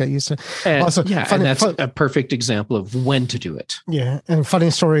get used to. And, and that's a perfect example of when to do it. Yeah, and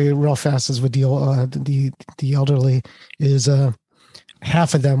funny story, real fast, is with the elderly is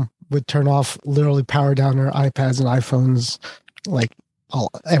half of them would turn off, literally power down their iPads and iPhones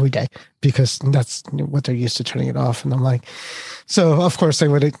every day, because that's what they're used to, turning it off. And I'm like, so of course they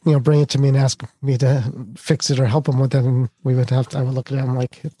would bring it to me and ask me to fix it or help them with it, and I would look at them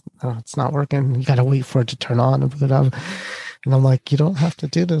like, oh, it's not working, you got to wait for it to turn on and put it up. And I'm like, you don't have to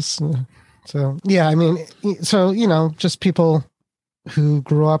do this. So yeah, I mean, just people who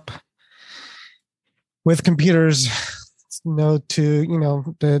grew up with computers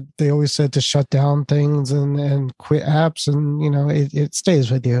that they always said to shut down things and quit apps, and it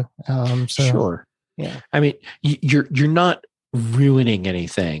stays with you. Sure. Yeah. I mean, you're not ruining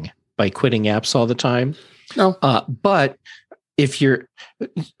anything by quitting apps all the time. No. But if you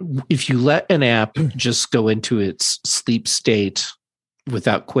let an app just go into its sleep state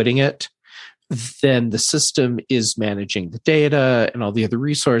without quitting it, then the system is managing the data and all the other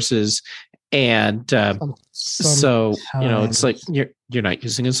resources. And so it's like you're not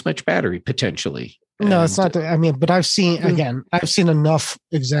using as much battery potentially. No, it's not. But I've seen enough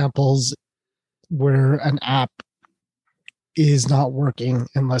examples where an app is not working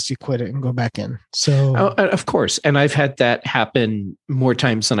unless you quit it and go back in. So of course, and I've had that happen more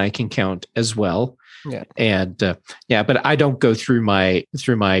times than I can count as well. Yeah, and but I don't go through my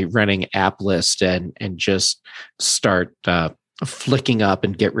running app list and just start flicking up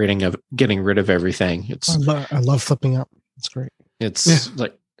and getting rid of everything. I love flipping up. It's great. It's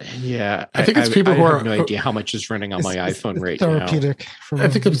I think it's people who have no idea how much is running on my iPhone right therapeutic now. I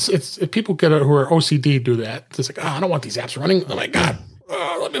think it's people who are OCD do that. It's like, I don't want these apps running. Oh my God.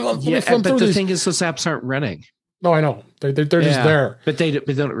 Let me flip through the these. thing is, those apps aren't running. No, I know. They're just there. But they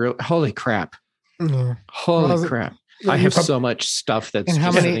don't really, holy crap. Yeah. Holy crap. I have so much stuff that's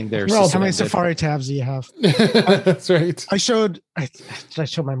just sitting there. How many Safari tabs do you have? That's right. I showed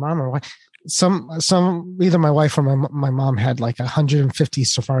my mom or what? Either my wife or my mom had like 150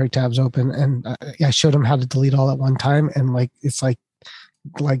 Safari tabs open, and I showed them how to delete all at one time, and it's like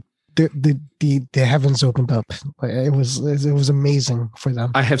the heavens opened up. It was amazing for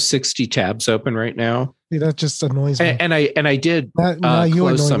them. I have 60 tabs open right now. See, that just annoys me. And I did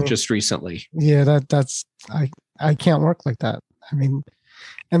close some just recently. Yeah, that's I can't work like that. I mean,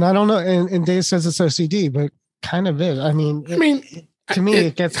 and I don't know. And Dave says it's OCD, but kind of is. To me,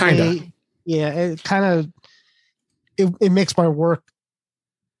 it gets kind of. Yeah, it kind of it makes my work.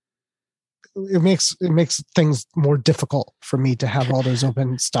 It makes things more difficult for me to have all those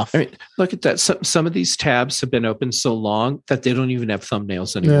open stuff. I mean, look at that. Some of these tabs have been open so long that they don't even have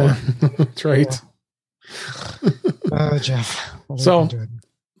thumbnails anymore. Yeah, that's right. Yeah. Jeff. So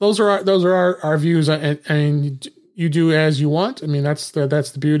those are our views, and you do as you want. I mean, that's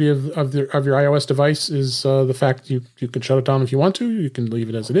the beauty of your iOS device is the fact you can shut it down if you want to. You can leave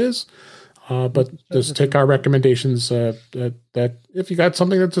it as it is. But just take our recommendations that if you got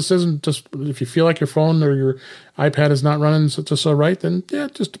something that just isn't, just if you feel like your phone or your iPad is not running just so right, then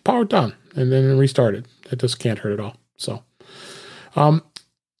just power it down and then restart it. It just can't hurt at all. So,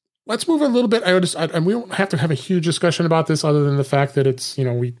 let's move a little bit. And we don't have to have a huge discussion about this, other than the fact that it's,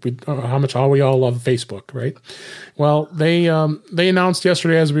 we how much we all love Facebook, right? Well, they announced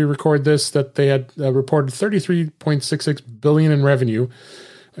yesterday, as we record this, that they had reported 33.66 billion in revenue.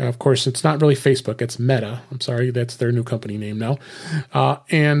 Of course, it's not really Facebook; it's Meta. I'm sorry, that's their new company name now. But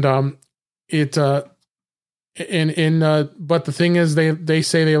the thing is, they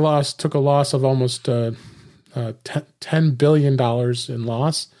say they took a loss of almost $10 billion in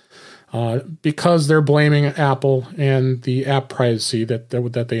loss. Because they're blaming Apple and the app privacy that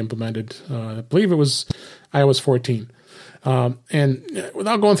they implemented. I believe it was iOS 14. And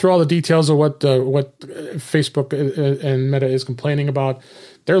without going through all the details of what Facebook and Meta is complaining about,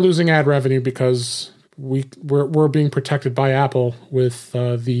 they're losing ad revenue because we're being protected by Apple with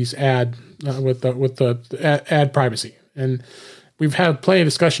these ad privacy. And we've had plenty of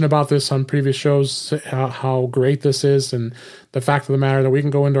discussion about this on previous shows, how great this is, and the fact of the matter that we can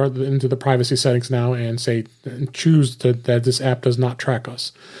go into the privacy settings now and choose that this app does not track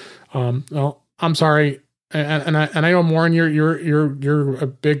us. Well, I'm sorry, and I know, Warren, you're a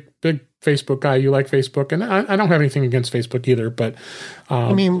big Facebook guy. You like Facebook, and I don't have anything against Facebook either. But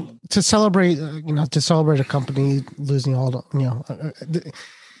I mean, to celebrate a company losing all,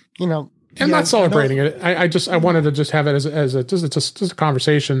 I'm not celebrating it. I wanted to just have it as a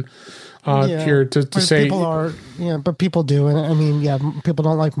conversation here to say people are, but people do. And I mean, people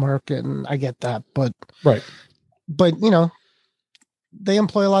don't like Mark, and I get that, but right. But, they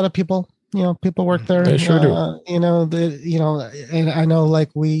employ a lot of people, people work there. They sure do. And I know,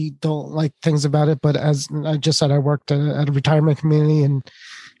 like, we don't like things about it, but as I just said, I worked at a retirement community, and,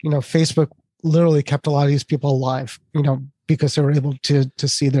 Facebook literally kept a lot of these people alive, because they were able to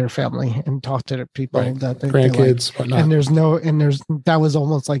see their family and talk to their people, right. that grandkids, whatnot. And that was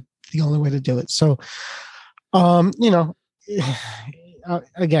almost like the only way to do it. So,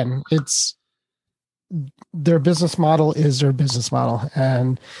 again, it's their business model is their business model.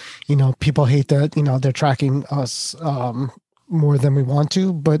 And, people hate that, they're tracking us more than we want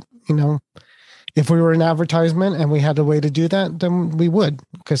to, but, if we were an advertisement and we had a way to do that, then we would,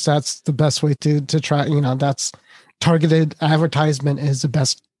 because that's the best way to try, that's targeted advertisement is the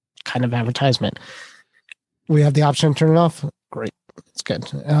best kind of advertisement. We have the option to turn it off. Great. It's good.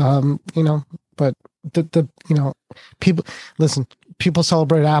 But people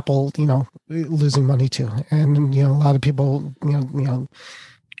celebrate Apple, losing money too. And, a lot of people,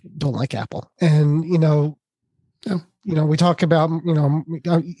 don't like Apple. And, we talk about,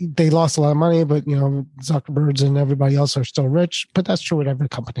 they lost a lot of money, but, Zuckerberg and everybody else are still rich. But that's true with every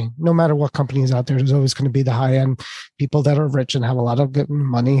company. No matter what company is out there, there's always going to be the high end people that are rich and have a lot of good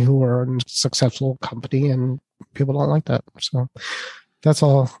money who are a successful company, and people don't like that. So that's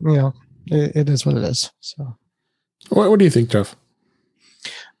all, it is what it is. So what do you think, Jeff?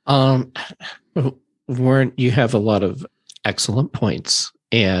 Warren, you have a lot of excellent points.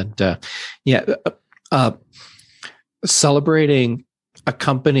 And celebrating a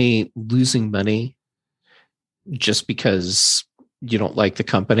company losing money just because you don't like the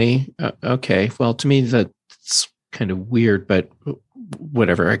company. Okay. Well, to me, that's kind of weird, but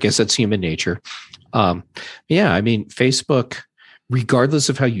whatever. I guess that's human nature. I mean, Facebook, regardless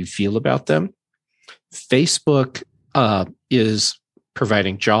of how you feel about them, Facebook is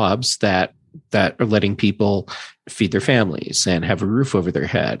providing jobs that are letting people feed their families and have a roof over their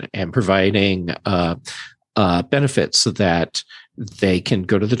head, and providing benefits so that they can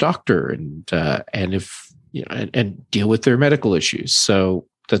go to the doctor and if and deal with their medical issues. So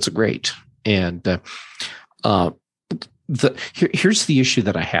that's great. And here's the issue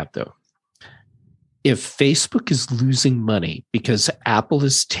that I have, though. If Facebook is losing money because Apple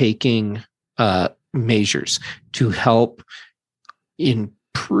is taking measures to help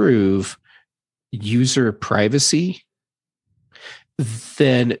improve user privacy,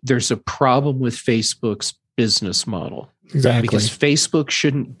 then there's a problem with Facebook's business model. Exactly. Because Facebook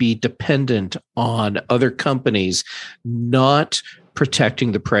shouldn't be dependent on other companies not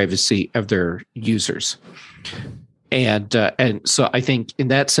protecting the privacy of their users. And so I think in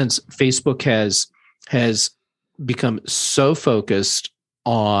that sense, Facebook has become so focused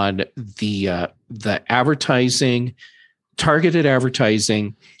on the advertising, targeted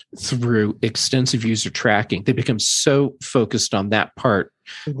advertising through extensive user tracking. They become so focused on that part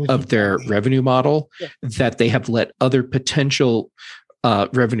of their revenue model that they have let other potential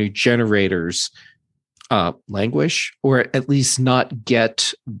revenue generators languish, or at least not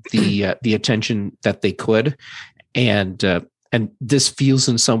get the attention that they could. And this feels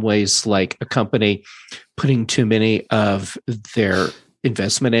in some ways like a company putting too many of their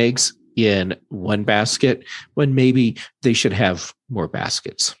investment eggs in one basket when maybe they should have more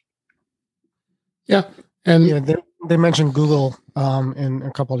baskets. Yeah. And they mentioned Google in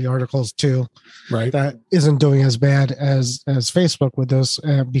a couple of the articles too. Right. That isn't doing as bad as Facebook with this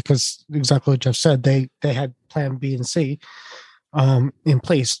because exactly what Jeff said. They had plan B and C in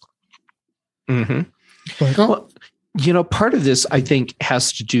place. Mm-hmm. But, well, part of this, I think,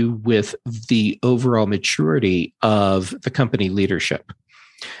 has to do with the overall maturity of the company leadership.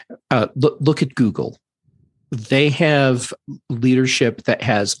 Look at Google. They have leadership that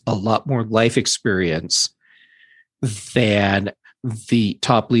has a lot more life experience than the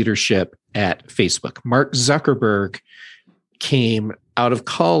top leadership at Facebook. Mark Zuckerberg came out of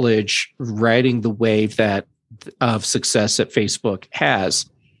college riding the wave of success that Facebook has.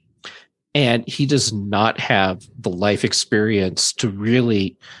 And he does not have the life experience to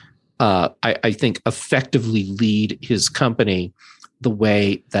really, I think, effectively lead his company the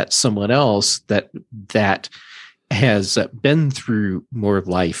way that someone else that has been through more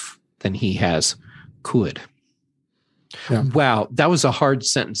life than he has could. Yeah. Wow, that was a hard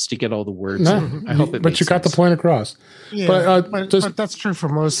sentence to get all the words in. I hope it but you got sense. The point across. Yeah, but that's true for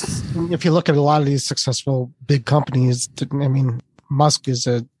most. If you look at a lot of these successful big companies, I mean, Musk is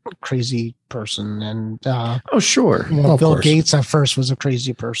a crazy person, and sure, Bill Gates at first was a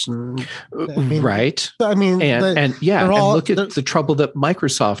crazy person, right? I mean, and look at the trouble that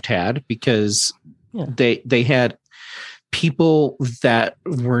Microsoft had because they had people that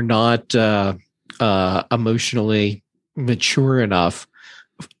were not emotionally mature enough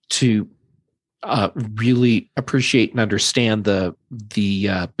to really appreciate and understand the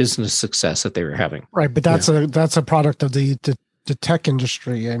business success that they were having. Right, but that's a product of the tech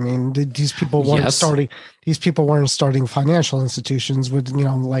industry. I mean, these people weren't starting. These people weren't starting financial institutions with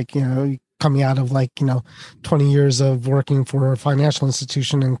coming out of 20 years of working for a financial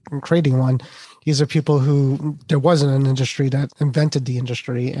institution and creating one. These are people who there wasn't an industry that invented the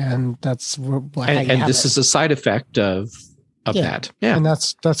industry, and that's and this is a side effect of that. Yeah, and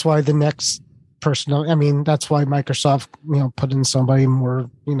that's why the next person. I mean, that's why Microsoft put in somebody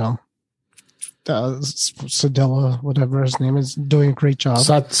more Sadella, whatever his name is, doing a great job.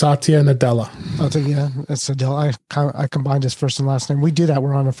 Satya Nadella. That's Sadella. I combined his first and last name. We do that.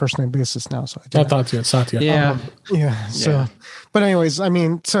 We're on a first name basis now. So I thought Satya. Yeah. So, but anyways, I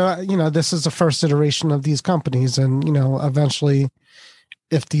mean, so this is the first iteration of these companies, and eventually,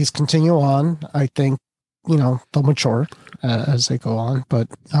 if these continue on, I think they'll mature as they go on. But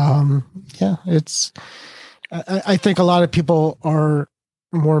it's. I think a lot of people are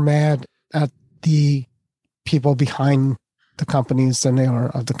more mad at the people behind the companies than they are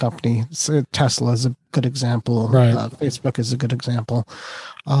of the company. So Tesla is a good example. Right. Facebook is a good example.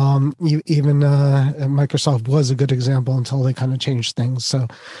 Even Microsoft was a good example until they kind of changed things. So,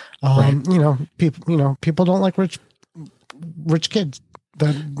 people don't like rich kids.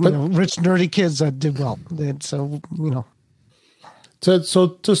 Rich nerdy kids that did well.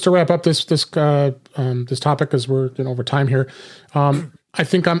 So just to wrap up this topic, because we're over time here. I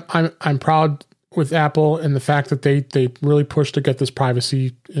think I'm proud with Apple and the fact that they really pushed to get this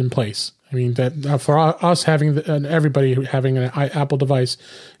privacy in place. I mean, that for us having everybody having an Apple device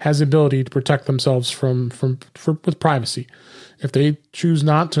has the ability to protect themselves with privacy. If they choose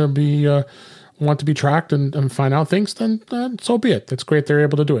not to be want to be tracked and find out things, then so be it. That's great they're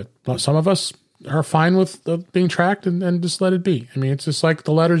able to do it. But some of us are fine with being tracked and just let it be. I mean, it's just like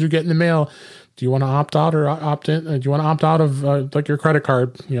the letters you get in the mail. Do you want to opt out or opt in? Do you want to opt out of like your credit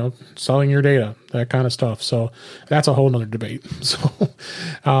card, selling your data, that kind of stuff? So that's a whole nother debate. So,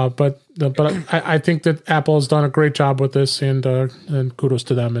 but I think that Apple has done a great job with this, and kudos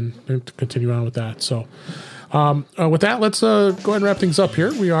to them, and to continue on with that. So, with that, let's go ahead and wrap things up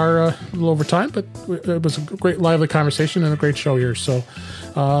here. We are a little over time, but it was a great, lively conversation and a great show here. So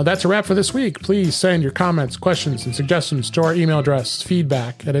that's a wrap for this week. Please send your comments, questions, and suggestions to our email address,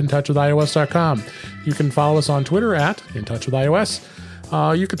 feedback@intouchwithios.com. You can follow us on Twitter @intouchwithios.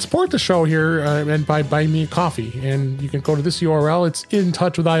 You can support the show here and by buying me coffee. And you can go to this URL. It's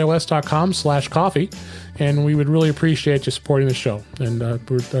intouchwithios.com/coffee. And we would really appreciate you supporting the show. And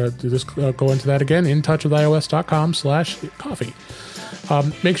just go into that again, intouchwithios.com/coffee.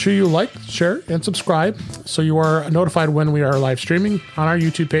 Make sure you like, share, and subscribe so you are notified when we are live streaming on our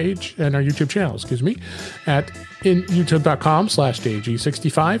YouTube page and our YouTube channel, at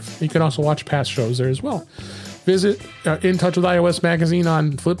youtube.com/DayG65. You can also watch past shows there as well. Visit In Touch with iOS magazine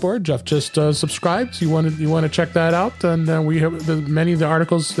on Flipboard. Jeff just subscribed. You want to check that out, and we have many of the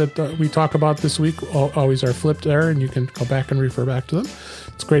articles that we talk about this week always are flipped there, and you can go back and refer back to them.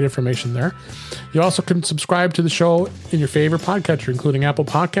 It's great information there. You also can subscribe to the show in your favorite podcatcher, including Apple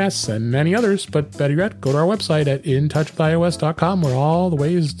Podcasts and many others. But better yet, go to our website at intouchwithios.com, where all the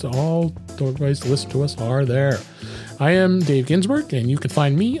the ways to listen to us are there. I am Dave Ginsburg, and you can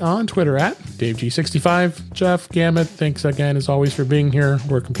find me on Twitter at DaveG65. Jeff Gamet, thanks again, as always, for being here.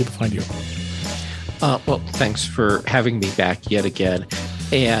 Where can people find you? Well, thanks for having me back yet again.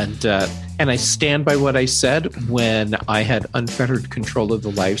 And I stand by what I said when I had unfettered control of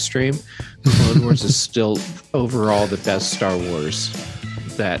the live stream. Clone Wars is still overall the best Star Wars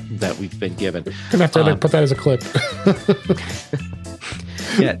that we've been given. Gonna have to put that as a clip.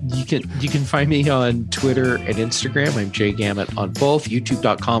 Yeah, you can find me on Twitter and Instagram. I'm Jay Gamet on both.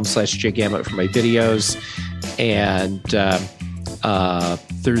 YouTube.com/JayGamet for my videos. And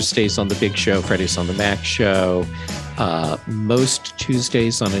Thursdays on The Big Show, Fridays on The Mac Show. Most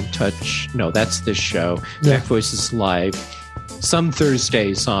Tuesdays on In Touch. No, that's this show. Yeah. Mac Voices Live. Some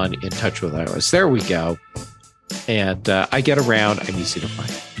Thursdays on In Touch with iOS. There we go. And I get around. I'm easy to find.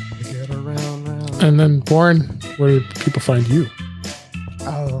 Get around. And then, Warren, where do people find you?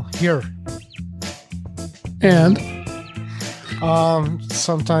 Oh, here. And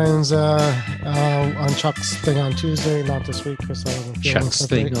sometimes on Chuck's thing on Tuesday, not this week because I wasn't feeling Chuck's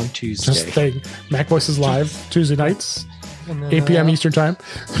thing on Tuesday. Just thing. Mac Voices Live Tuesday nights, and then, 8 p.m. Eastern time.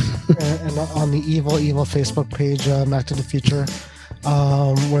 and on the evil Facebook page, Mac to the Future,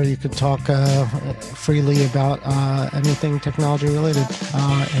 where you can talk freely about anything technology related.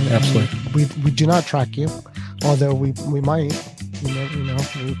 Absolutely. And we do not track you, although we might.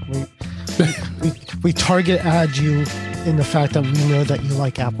 We target ad you in the fact that we know that you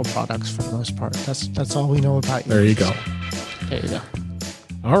like Apple products for the most part. That's all we know about you. There you go. There you go.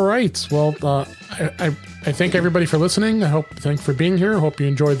 All right. Well, I thank everybody for listening. Thank you for being here. I hope you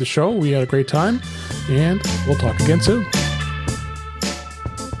enjoyed the show. We had a great time, and we'll talk again soon.